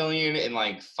 $3 million and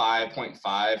like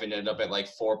 5.5 and end up at like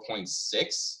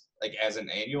 4.6, like as an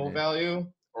annual value,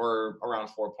 or around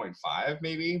 4.5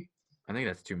 maybe. I think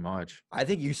that's too much. I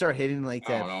think you start hitting like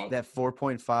that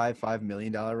 $4.5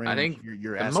 million range. I think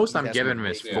you're the most I'm giving him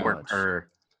is 4 per.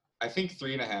 I think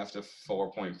 3.5 to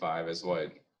 4.5 is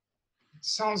what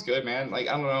sounds good, man. Like,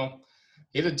 I don't know.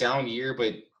 He had a down year,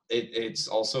 but it's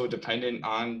also dependent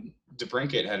on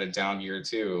DeBrincat had a down year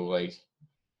too. Like,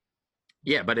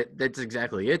 yeah, but that's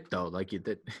exactly it though. Like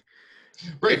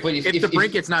right, but if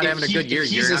DeBrincat's not having a good year,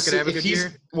 you're not going to have a good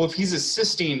year. Well, if he's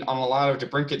assisting on a lot of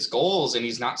DeBrincat's goals and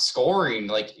he's not scoring,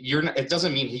 like it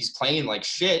doesn't mean he's playing like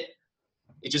shit.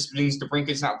 It just means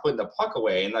DeBrincat's not putting the puck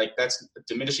away, and like that's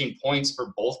diminishing points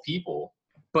for both people.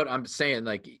 But I'm saying,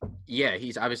 like, yeah,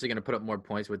 he's obviously going to put up more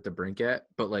points with DeBrincat,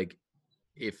 but like,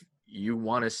 if you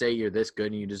want to say you're this good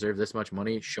and you deserve this much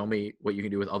money, show me what you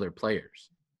can do with other players.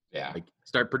 Yeah, like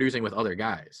start producing with other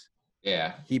guys.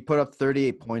 Yeah, he put up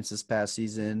 38 points this past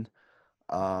season,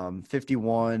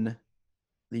 51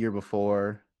 the year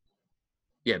before.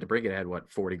 Yeah, DeBrincat had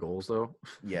 40 goals though.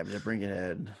 Yeah, but DeBrincat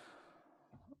had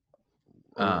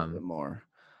a little bit more.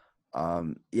 I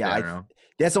don't know.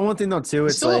 That's the one thing though too.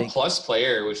 It's still like a plus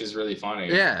player, which is really funny.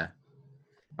 Yeah,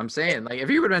 I'm saying like if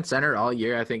he would have been center all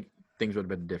year, I think things would have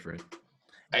been different.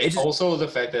 It's also the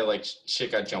fact that like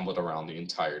shit got jumbled around the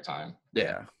entire time.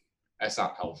 Yeah. That's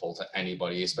not helpful to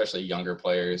anybody, especially younger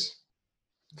players.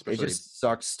 It just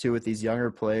sucks too with these younger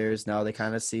players. Now they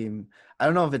kind of seem – I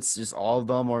don't know if it's just all of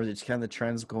them or it's kind of the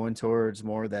trends going towards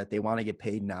more that they want to get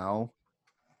paid now.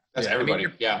 That's everybody.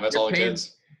 That's all the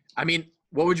kids. I mean,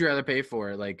 what would you rather pay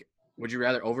for? Like, would you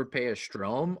rather overpay a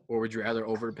Strome or would you rather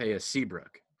overpay a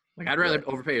Seabrook? Like, I'd rather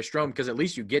overpay a Strome because at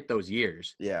least you get those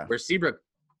years. Yeah. Where Seabrook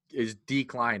is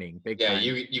declining big time.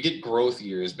 Yeah, you get growth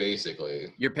years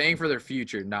basically. You're paying for their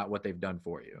future, not what they've done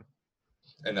for you.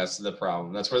 And that's the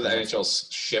problem. That's where the NHL's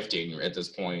shifting at this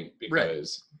point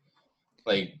because,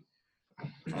 like,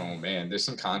 oh man, there's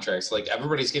some contracts. Like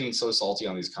everybody's getting so salty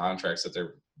on these contracts that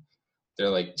they're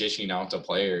like dishing out to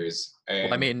players. And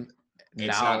well, I mean,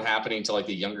 it's not happening to like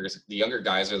the younger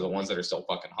guys are the ones that are still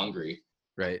fucking hungry.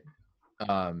 Right.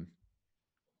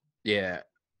 Yeah.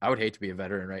 I would hate to be a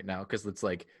veteran right now because it's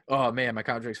like, oh man, my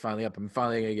contract's finally up. I'm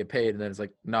finally gonna get paid, and then it's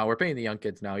like, no, we're paying the young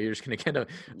kids now. You're just gonna get a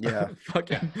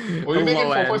fucking. Yeah. What are you making?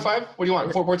 4.5? What do you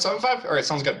want? 4.75? All right,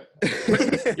 sounds good.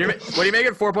 What are you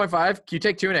making? 4.5? Can you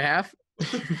take 2.5?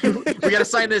 We got to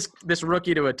sign this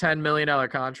rookie to a $10 million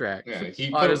contract. Yeah,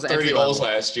 he put 30 goals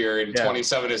last year and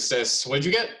 27 assists. What'd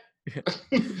you get?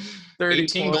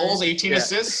 18 goals, 18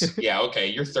 assists. Yeah, okay,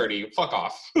 you're 30. Fuck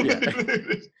off. Yeah.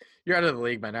 You're out of the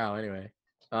league by now, anyway.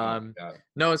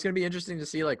 No, it's gonna be interesting to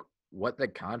see like what the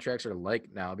contracts are like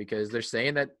now because they're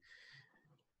saying that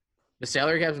the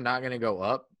salary cap is not gonna go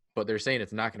up, but they're saying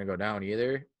it's not gonna go down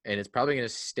either, and it's probably gonna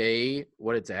stay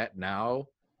what it's at now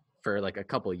for like a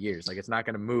couple of years. Like it's not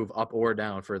gonna move up or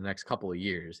down for the next couple of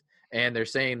years. And they're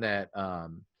saying that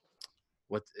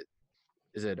what's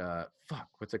it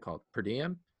called? Per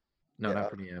diem? No, not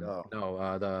per diem.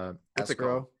 No, the what's escrow?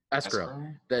 It called? Escrow.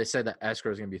 They said that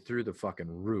escrow is gonna be through the fucking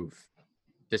roof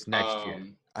this next year.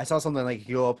 I saw something like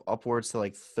you go upwards to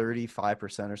like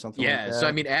 35% or something. Yeah, like that. So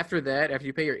I mean, after that, after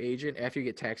you pay your agent, after you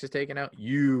get taxes taken out,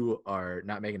 you are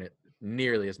not making it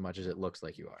nearly as much as it looks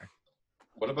like you are.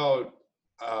 What about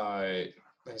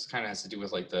this kind of has to do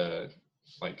with like the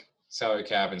salary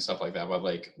cap and stuff like that, but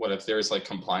like what if there's like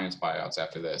compliance buyouts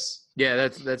after this? Yeah,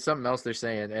 that's something else they're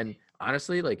saying. And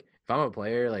honestly, like if I'm a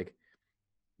player, like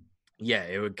yeah,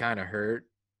 it would kind of hurt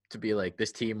to be like,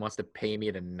 this team wants to pay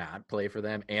me to not play for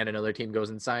them, and another team goes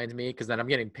and signs me because then I'm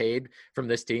getting paid from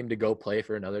this team to go play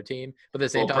for another team. But at the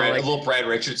same time, a little Brad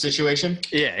Richards situation.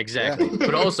 Yeah, exactly. Yeah.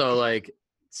 But also, like,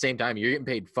 same time, you're getting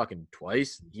paid fucking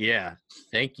twice. Yeah,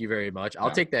 thank you very much.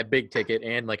 I'll take that big ticket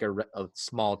and like a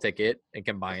small ticket and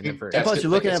combine them for. Plus,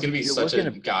 you're looking it's going to be such a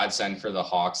godsend for the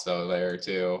Hawks, though. There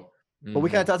too. But we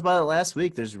kind of talked about it last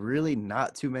week. There's really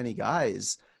not too many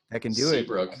guys that can do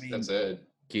Seabrook, it. I mean, that's it.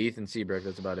 Keith and Seabrook,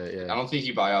 that's about it. Yeah. I don't think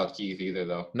you buy out Keith either,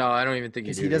 though. No, I don't even think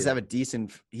he does have a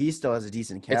decent. He still has a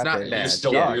decent cap. It's not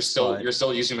bad. You're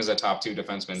still using him as a top 2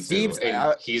 defenseman too.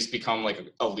 And he's become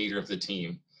like a leader of the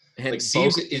team. Like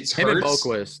Seems it hurts. And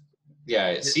Boquist. Yeah,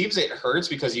 it seems it hurts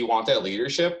because you want that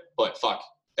leadership, but fuck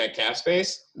that cap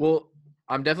space. Well,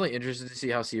 I'm definitely interested to see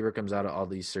how Seabrook comes out of all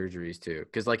these surgeries too,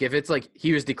 because like if it's like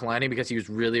he was declining because he was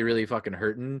really really fucking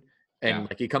hurting. And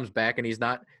like he comes back and he's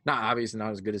not obviously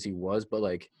not as good as he was, but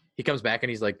like he comes back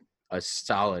and he's like a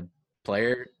solid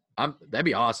player. That'd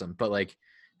be awesome. But like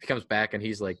if he comes back and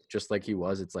he's like just like he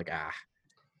was, it's like I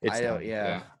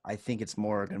think it's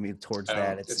more gonna be towards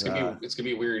that. It's gonna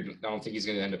be weird. I don't think he's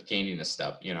gonna end up gaining a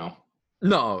step. You know.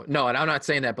 No, and I'm not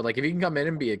saying that, but like if he can come in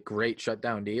and be a great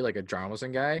shutdown D, like a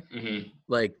Jarmelson guy,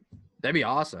 like that'd be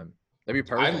awesome. That'd be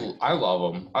perfect. I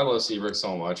love him. I love Seabrook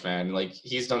so much, man. Like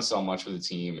he's done so much for the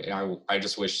team, and I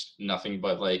just wish nothing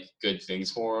but like good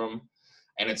things for him.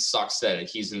 And it sucks that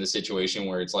he's in the situation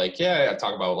where it's like, I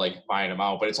talk about like buying him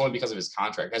out, but it's only because of his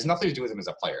contract. It has nothing to do with him as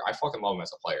a player. I fucking love him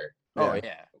as a player. Oh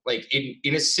yeah. Like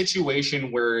in a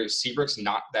situation where Seabrook's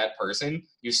not that person,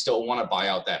 you still want to buy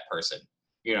out that person.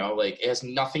 You know, like it has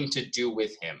nothing to do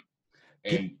with him.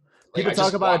 And like, people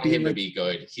talk about him to be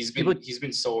good. He's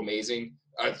been so amazing.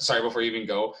 Sorry, before you even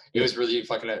go, it was really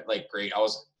fucking like great. I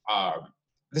was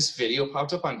this video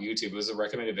popped up on YouTube. It was a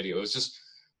recommended video. It was just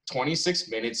 26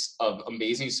 minutes of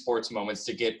amazing sports moments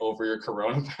to get over your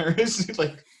coronavirus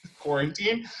like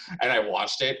quarantine, and I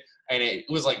watched it, and it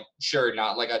was like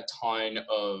not like a ton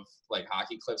of like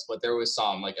hockey clips, but there was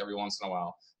some like every once in a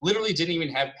while. Literally didn't even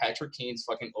have Patrick Kane's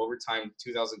fucking overtime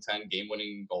 2010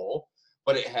 game-winning goal,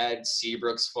 but it had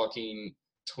Seabrook's fucking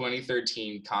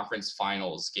 2013 conference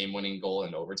finals game-winning goal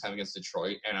in overtime against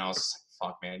Detroit, and I was like,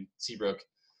 fuck, man, Seabrook,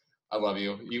 I love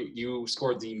you. You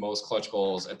scored the most clutch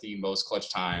goals at the most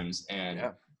clutch times, and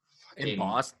in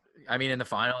Boston, I mean, in the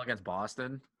final against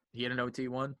Boston, he had an OT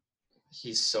one.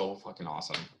 He's so fucking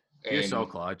awesome. He's so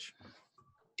clutch.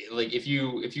 Like if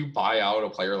you buy out a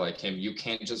player like him, you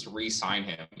can't just re-sign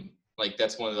him. Like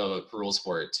that's one of the rules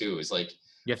for it too. Is like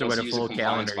you have to wait a full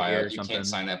calendar year. You can't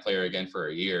sign that player again for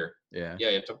a year. Yeah,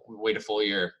 you have to wait a full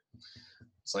year.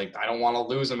 It's like I don't want to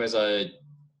lose him as a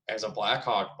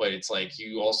Blackhawk, but it's like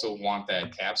you also want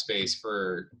that cap space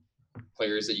for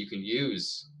players that you can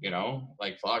use. You know,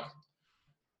 like fuck,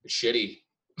 it's shitty.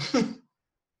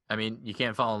 I mean, you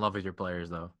can't fall in love with your players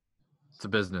though. It's a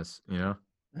business, you know.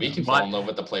 We can fall in love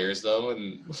with the players though,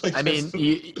 and like, I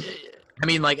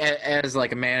mean, like as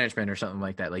like a management or something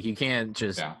like that. Like you can't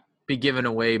just be giving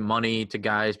away money to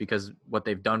guys because what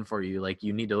they've done for you. Like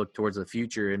you need to look towards the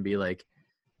future and be like,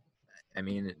 I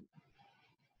mean,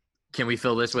 can we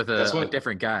fill this with a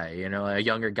different guy? You know, a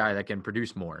younger guy that can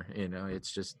produce more. You know,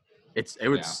 it's just it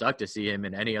would suck to see him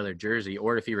in any other jersey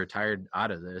or if he retired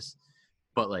out of this.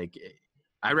 But like,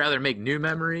 I'd rather make new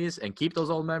memories and keep those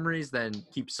old memories than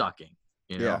keep sucking.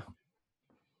 You know? Yeah.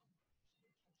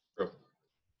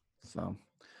 So,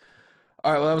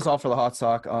 all right. Well, that was all for the hot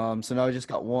talk. So now we just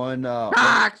got one.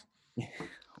 Got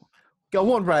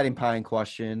one riding pine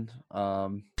question.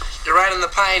 You're riding the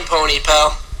pine pony,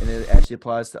 pal. And it actually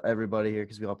applies to everybody here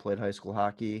because we all played high school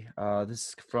hockey. This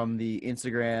is from the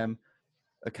Instagram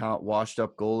account Washed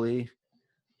Up Goalie.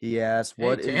 He asked,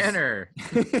 Tanner.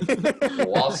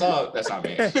 What's up? That's not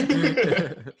me.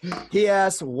 He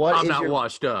asked, I'm not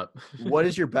washed up. What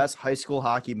is your best high school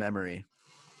hockey memory?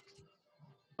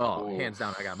 Oh, hands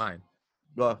down, I got mine.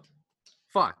 Well,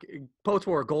 fuck. Poets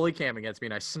wore a goalie cam against me,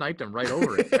 and I sniped him right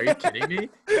over it. Are you kidding me?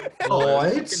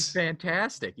 What? It's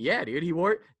fantastic. Yeah, dude. He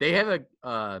wore – they have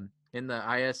a in the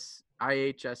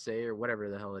IHSA or whatever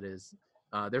the hell it is,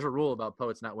 there's a rule about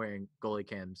Poets not wearing goalie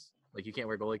cams. Like, you can't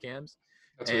wear goalie cams.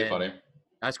 That's really funny.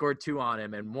 I scored 2 on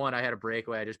him, and 1, I had a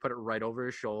breakaway. I just put it right over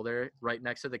his shoulder, right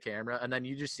next to the camera, and then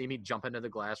you just see me jump into the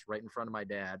glass right in front of my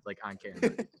dad, like on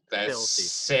camera. That's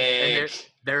sick. And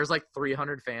there's like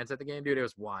 300 fans at the game, dude. It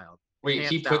was wild. Wait,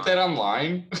 he put that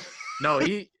online? No,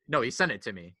 he sent it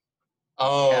to me.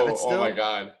 Oh my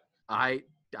god. I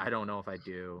don't know if I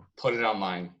do. Put it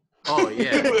online. Oh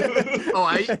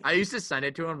yeah. I used to send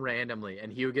it to him randomly,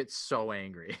 and he would get so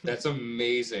angry. That's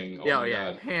amazing. Oh my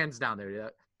god. Hands down there. Yeah.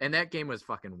 And that game was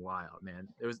fucking wild, man.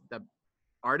 It was the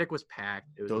Arctic was packed.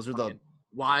 It was those are the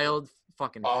wild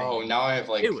fucking. Oh, now I have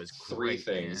like it was 3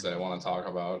 things that I want to talk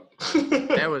about.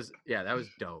 that was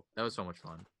dope. That was so much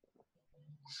fun.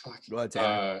 Fuck. Go ahead,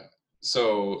 Tanner.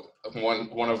 So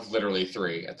one of literally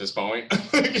 3 at this point.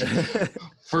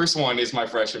 First one is my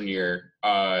freshman year.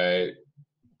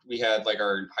 We had like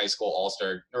our high school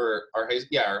all-star or our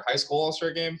high school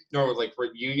all-star game, or like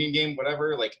reunion game,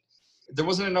 whatever. Like there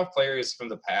wasn't enough players from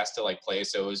the past to like play,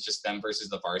 so it was just them versus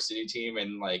the varsity team,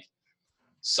 and like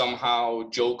somehow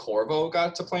Joe Corvo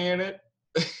got to play in it.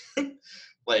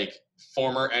 Like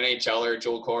former NHLer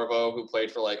Joe Corvo, who played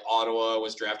for like Ottawa,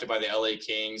 was drafted by the LA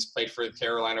Kings, played for the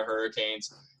Carolina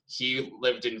Hurricanes. He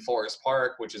lived in Forest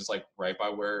Park, which is like right by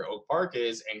where Oak Park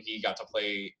is, and he got to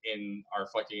play in our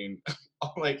fucking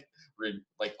like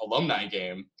alumni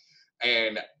game.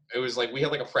 And it was like we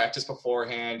had like a practice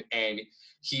beforehand, and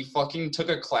he fucking took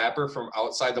a clapper from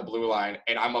outside the blue line,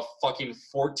 and I'm a fucking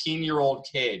 14-year-old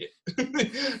kid.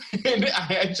 And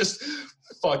I just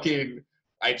fucking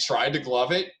I tried to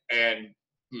glove it, and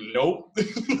nope.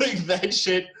 Like that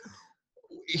shit,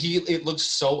 it looked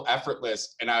so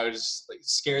effortless, and I was just like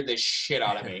scared the shit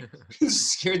out of me.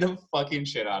 Scared the fucking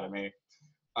shit out of me.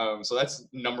 So that's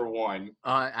number 1.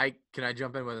 Can I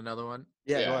jump in with another one?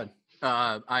 Yeah. Go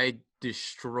ahead. I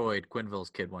destroyed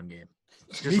Quinville's kid one game.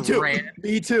 Me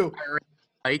too. I ran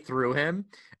right through him,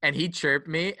 and he chirped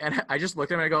me, and I just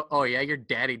looked at him and I go, "Oh yeah, your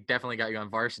daddy definitely got you on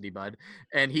varsity, bud."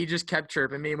 And he just kept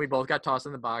chirping me, and we both got tossed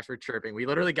in the box for chirping. We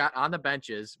literally got on the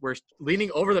benches. We're leaning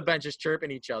over the benches,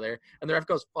 chirping each other, and the ref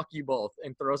goes, "Fuck you both,"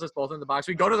 and throws us both in the box.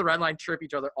 We go to the red line, chirp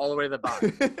each other all the way to the box.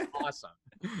 Awesome.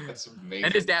 That's amazing.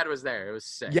 And his dad was there. It was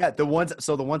sick. Yeah, the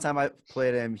one time I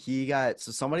played him,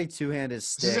 somebody two-handed his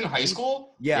stick. This is in high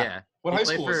school? Yeah. What high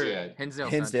school was he at?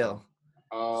 Hinsdale.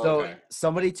 Oh, so okay.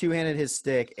 somebody two-handed his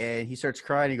stick, and he starts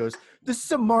crying. He goes, "This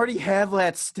is a Marty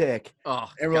Havlat stick."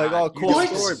 Oh, and we're like, "Oh, cool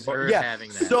story." Yeah. Having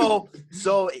that.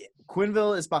 So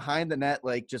Quinville is behind the net,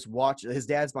 like just watch. His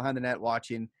dad's behind the net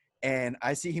watching, and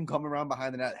I see him coming around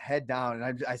behind the net, head down,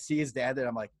 and I see his dad there. And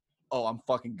I'm like, "Oh, I'm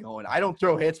fucking going." I don't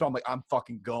throw hits, but I'm like, "I'm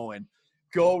fucking going."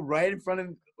 Go right in front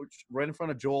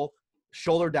of Joel,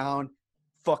 shoulder down.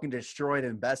 Fucking destroyed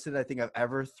and bested I think I've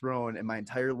ever thrown in my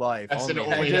entire life. That's an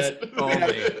only hit.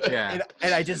 Yeah.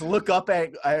 And I just look up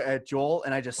at Joel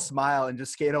and I just smile and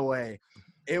just skate away.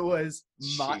 It was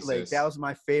that was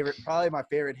my favorite, probably my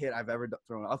favorite hit I've ever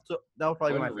thrown. That would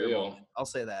probably be my favorite moment. I'll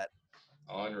say that.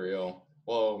 Unreal.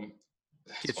 Well,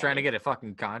 he's trying to get a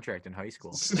fucking contract in high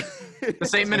school. The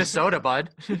same Minnesota, bud.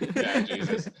 Yeah,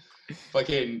 Jesus.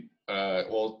 Fucking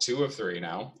 2 of 3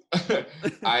 now.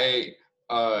 I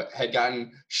had gotten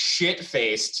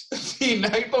shit-faced the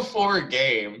night before a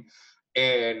game,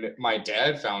 and my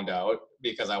dad found out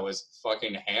because I was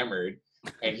fucking hammered,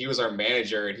 and he was our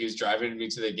manager, and he was driving me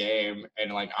to the game,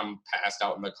 and like I'm passed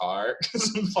out in the car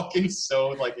because I'm fucking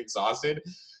so like exhausted,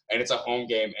 and it's a home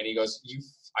game, and he goes,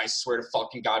 I swear to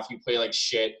fucking God, if you play like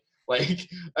shit, like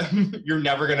you're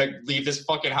never gonna leave this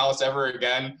fucking house ever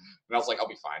again. And I was like, I'll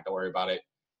be fine, don't worry about it.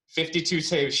 52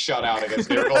 saves shutout against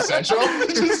Miracle Central.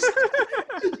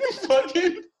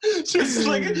 Just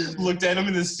like looked at him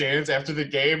in the stands after the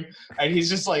game, and he's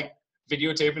just like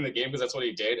videotaping the game because that's what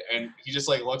he did. And he just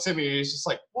like looks at me and he's just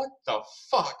like, what the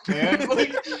fuck, man?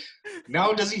 Like,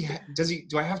 now do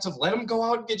I have to let him go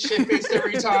out and get shit-faced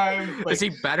every time? Like, is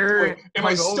he better? Am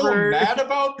I still mad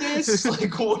about this?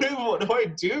 Like, what do I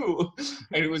do?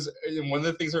 And one of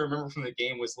the things I remember from the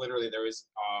game was literally there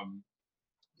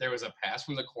was a pass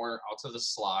from the corner out to the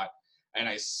slot, and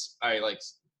I like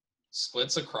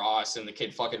splits across, and the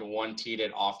kid fucking one-teed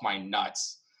it off my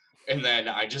nuts. And then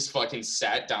I just fucking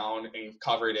sat down and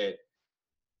covered it.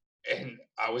 And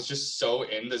I was just so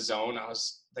in the zone. I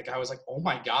was like, oh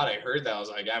my God, I heard that. I was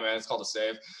like, yeah, man, it's called a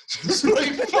save. Just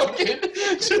like fucking,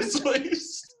 just like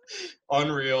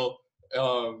unreal.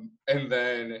 And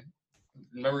then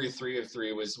memory 3 of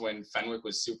 3 was when Fenwick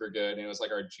was super good, and it was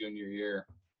like our junior year.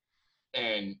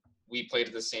 And we played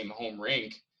at the same home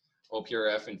rink,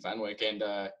 OPRF and Fenwick, and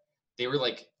they were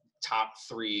like top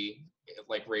 3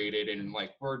 like rated, and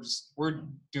like we're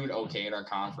doing okay in our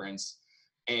conference.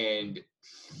 And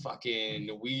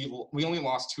fucking we only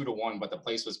lost 2-1, but the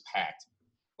place was packed.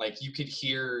 Like you could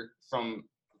hear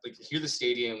the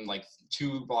stadium like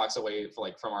 2 blocks away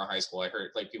from our high school. I heard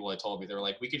like people had told me, they were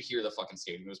like, we could hear the fucking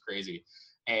stadium. It was crazy.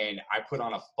 And I put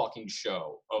on a fucking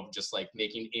show of just like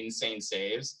making insane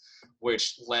saves,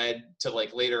 which led to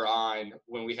like later on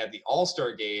when we had the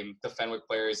All-Star game, the Fenwick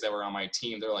players that were on my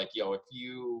team, they're like, yo, if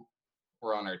you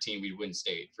were on our team, we'd win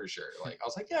state for sure. Like, I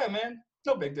was like, yeah, man,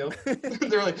 no big deal.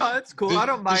 They're like, oh, that's cool. I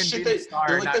don't mind being a star.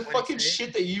 They're like, the fucking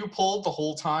shit that you pulled the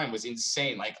whole time was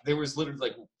insane. Like, there was literally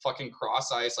like fucking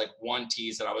cross ice, like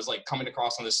 1-tees that I was like coming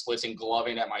across on the splits and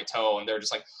gloving at my toe, and they're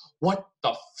just like, what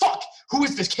the fuck? Who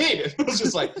is this kid? I was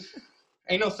just like,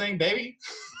 ain't no thing, baby.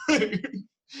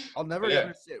 I'll never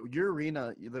understand your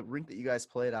arena, the rink that you guys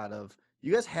played out of.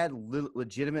 You guys had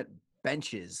legitimate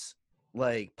benches,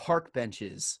 like park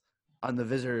benches, on the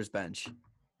visitors bench.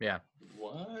 Yeah.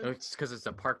 What? It's because it's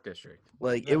a park district.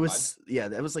 Like it was,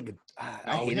 that was like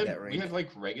I hated that rink. We had like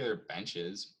regular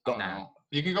benches. I don't know.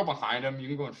 You can go behind them. You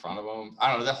can go in front of them. I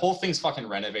don't know. The whole thing's fucking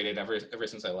renovated ever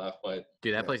since I left. But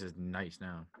dude, that place is nice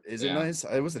now. Is it nice?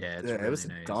 It was it was a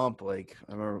dump. Like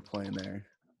I remember playing there.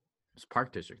 It's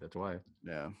park district. That's why.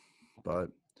 Yeah. But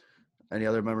any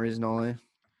other memories, Noli?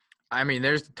 I mean,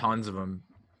 there's tons of them,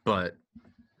 but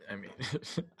I mean,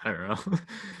 I don't know.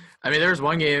 I mean, there was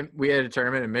one game we had a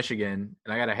tournament in Michigan,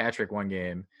 and I got a hat trick one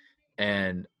game,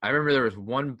 and I remember there was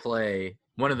one play,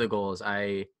 one of the goals.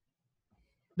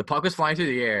 The puck was flying through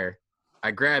the air.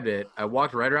 I grabbed it. I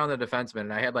walked right around the defenseman,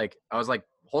 and I was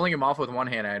holding him off with one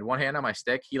hand. I had one hand on my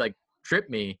stick. He tripped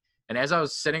me, and as I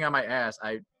was sitting on my ass,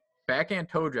 I backhand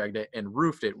toe dragged it and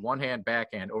roofed it one hand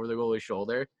backhand over the goalie's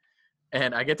shoulder.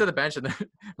 And I get to the bench, and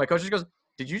my coach just goes,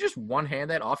 "Did you just one hand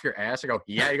that off your ass?" I go,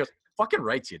 "Yeah." He goes, "Fucking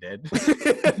rights, you did."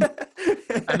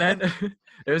 And then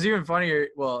it was even funnier.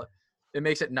 Well, it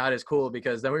makes it not as cool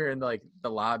because then we were in the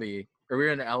lobby, or we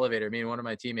were in the elevator, me and one of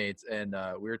my teammates, and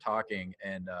we were talking,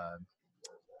 and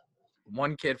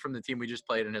one kid from the team we just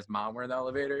played and his mom were in the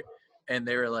elevator, and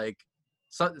they were like,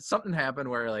 something happened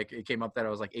where it came up that I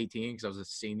was 18 because I was a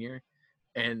senior,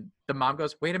 and the mom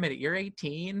goes, "Wait a minute, you're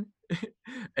 18?"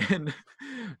 And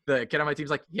the kid on my team's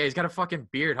like, "Yeah, he's got a fucking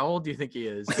beard. How old do you think he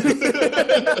is?"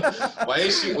 Why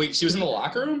is she? Wait, she was in the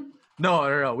locker room?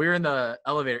 No. We were in the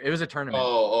elevator. It was a tournament.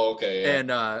 Oh, okay. Yeah.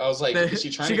 And I was like, is she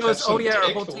trying to goes, "Oh yeah, dick?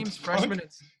 our whole team's freshman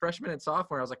and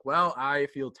sophomore." I was like, "Well, I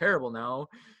feel terrible now.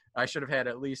 I should have had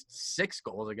at least 6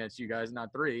 goals against you guys,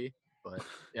 not 3." But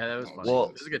yeah, that was fun. Well,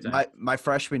 it was a good time. My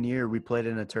freshman year, we played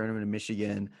in a tournament in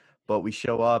Michigan, but we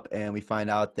show up and we find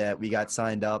out that we got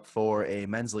signed up for a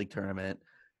men's league tournament.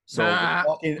 So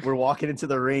we're walking into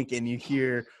the rink, and you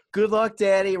hear, "Good luck,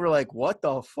 Daddy." We're like, "What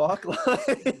the fuck?"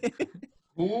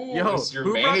 Yo,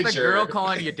 who brought the girl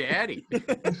calling you daddy? Who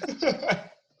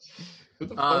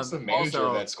the fuck's the manager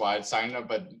of that squad signed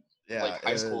up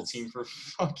high school team for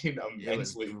fucking a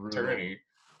men's league tourney?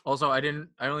 Also, I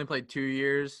only played 2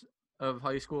 years of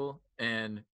high school,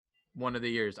 and one of the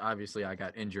years, obviously, I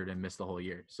got injured and missed the whole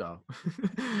year. So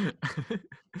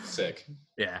sick.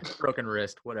 Yeah, broken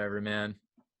wrist, whatever, man.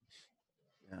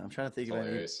 Yeah, I'm trying to think of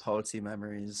any Potsy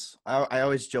memories. I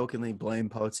always jokingly blame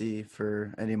Potsy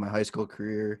for any of my high school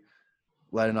career,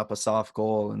 letting up a soft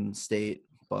goal in state,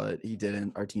 but he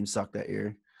didn't. Our team sucked that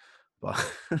year. But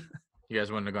you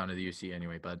guys wouldn't have gone to the UC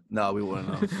anyway, bud. No, we wouldn't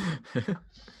have.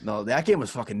 No, that game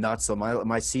was fucking nuts. So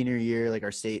my senior year,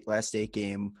 our last state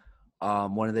game,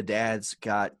 one of the dads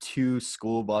got 2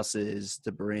 school buses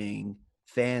to bring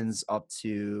fans up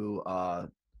to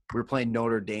we were playing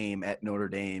Notre Dame at Notre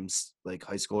Dame's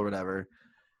high school or whatever.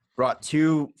 Brought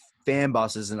 2 fan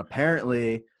buses and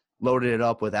apparently loaded it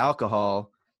up with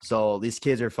alcohol. So these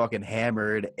kids are fucking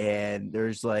hammered, and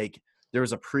there's there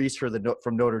was a priest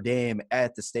from Notre Dame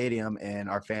at the stadium, and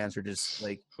our fans were just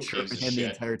like chirping him the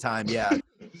entire time. Yeah,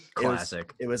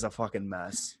 classic. It was a fucking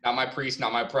mess. Not my priest,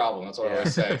 not my problem. That's what I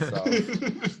always say. So.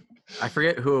 I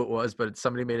forget who it was, but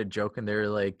somebody made a joke, and they were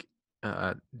like,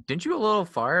 "Didn't you go a little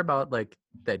far about like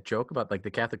that joke about like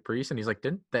the Catholic priest?" And he's like,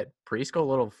 "Didn't that priest go a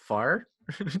little far?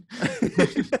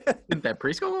 Didn't that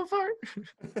priest go a little far?"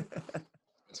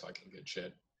 That's fucking good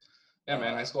shit. Yeah,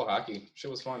 man, high school hockey. Shit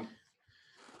was fun.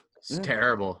 It's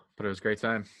terrible, but it was a great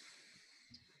time.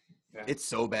 Yeah. It's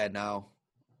so bad now.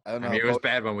 I don't know. I mean, it was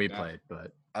bad when we played,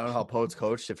 but I don't know how Poach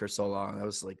coached it for so long. That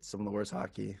was like some of the worst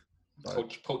hockey. But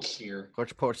Coach Poach here.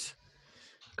 Coach Poach.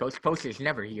 Coach Poach is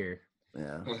never here.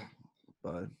 Yeah.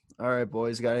 But all right,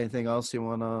 boys. Got anything else you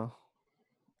wanna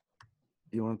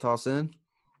toss in?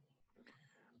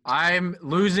 I'm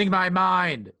losing my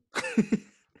mind.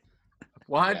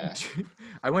 What? Yeah.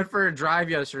 I went for a drive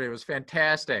yesterday. It was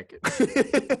fantastic.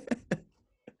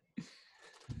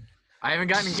 I haven't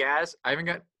gotten gas. I haven't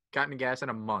gotten gas in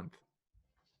a month.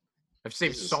 I've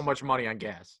saved so much money on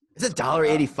gas. It's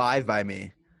 $1.85 by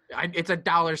me. It's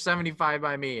 $1.75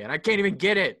 by me, and I can't even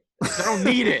get it. I don't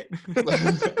need it.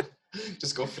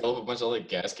 Just go fill up a bunch of like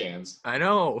gas cans. I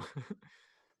know.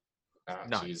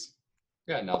 Jeez.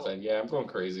 Got nothing. Yeah, I'm going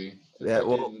crazy. Yeah,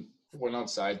 well. Went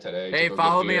outside today. Hey,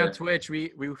 follow me on Twitch.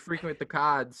 We frequent the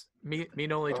CODs. Me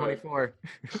Noli 24.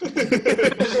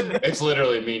 It's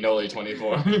literally me Noli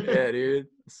 24. Yeah, dude.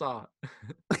 Saw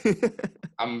it.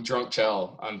 I'm Drunk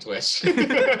Chell on Twitch.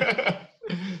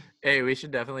 Hey, we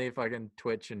should definitely fucking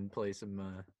Twitch and play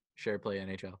some share play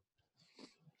NHL.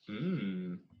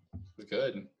 We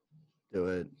could. Do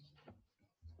it.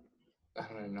 I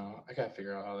don't know. I gotta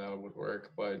figure out how that would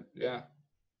work, but yeah.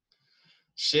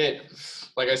 Shit,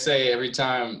 like I say every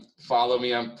time, follow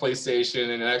me on PlayStation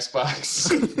and Xbox.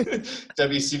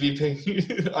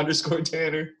 WCBP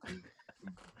 _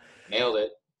 Nailed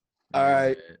it. All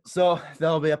right, so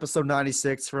that'll be episode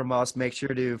 96 from us. Make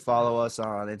sure to follow us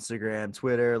on Instagram,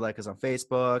 Twitter, like us on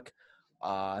Facebook,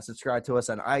 subscribe to us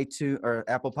on iTunes or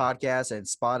Apple Podcasts and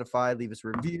Spotify. Leave us a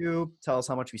review. Tell us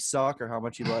how much we suck or how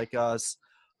much you like us.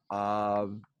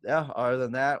 Yeah, other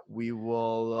than that, we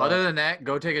will other than that,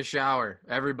 go take a shower,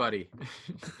 everybody.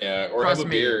 Yeah, or have a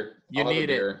beer. You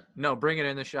need it. No, bring it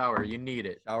in the shower. You need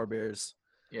it. Shower beers.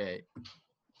 Yeah.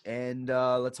 And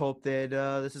let's hope that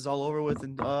this is all over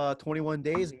within 21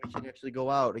 days and we can actually go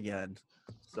out again.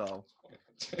 So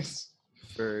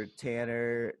for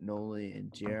Tanner, Noli,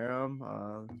 and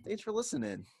Jerem, thanks for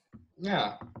listening.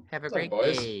 Yeah. Have a great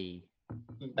day.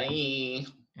 Bye.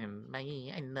 And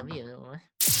bye. I love you.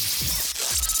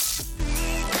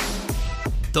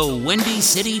 The Windy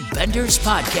City Benders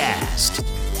Podcast.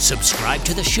 Subscribe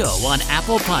to the show on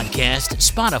Apple Podcast,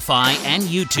 Spotify, and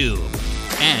YouTube.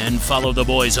 And follow the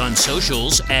boys on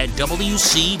socials at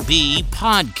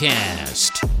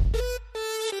WCBPodcast.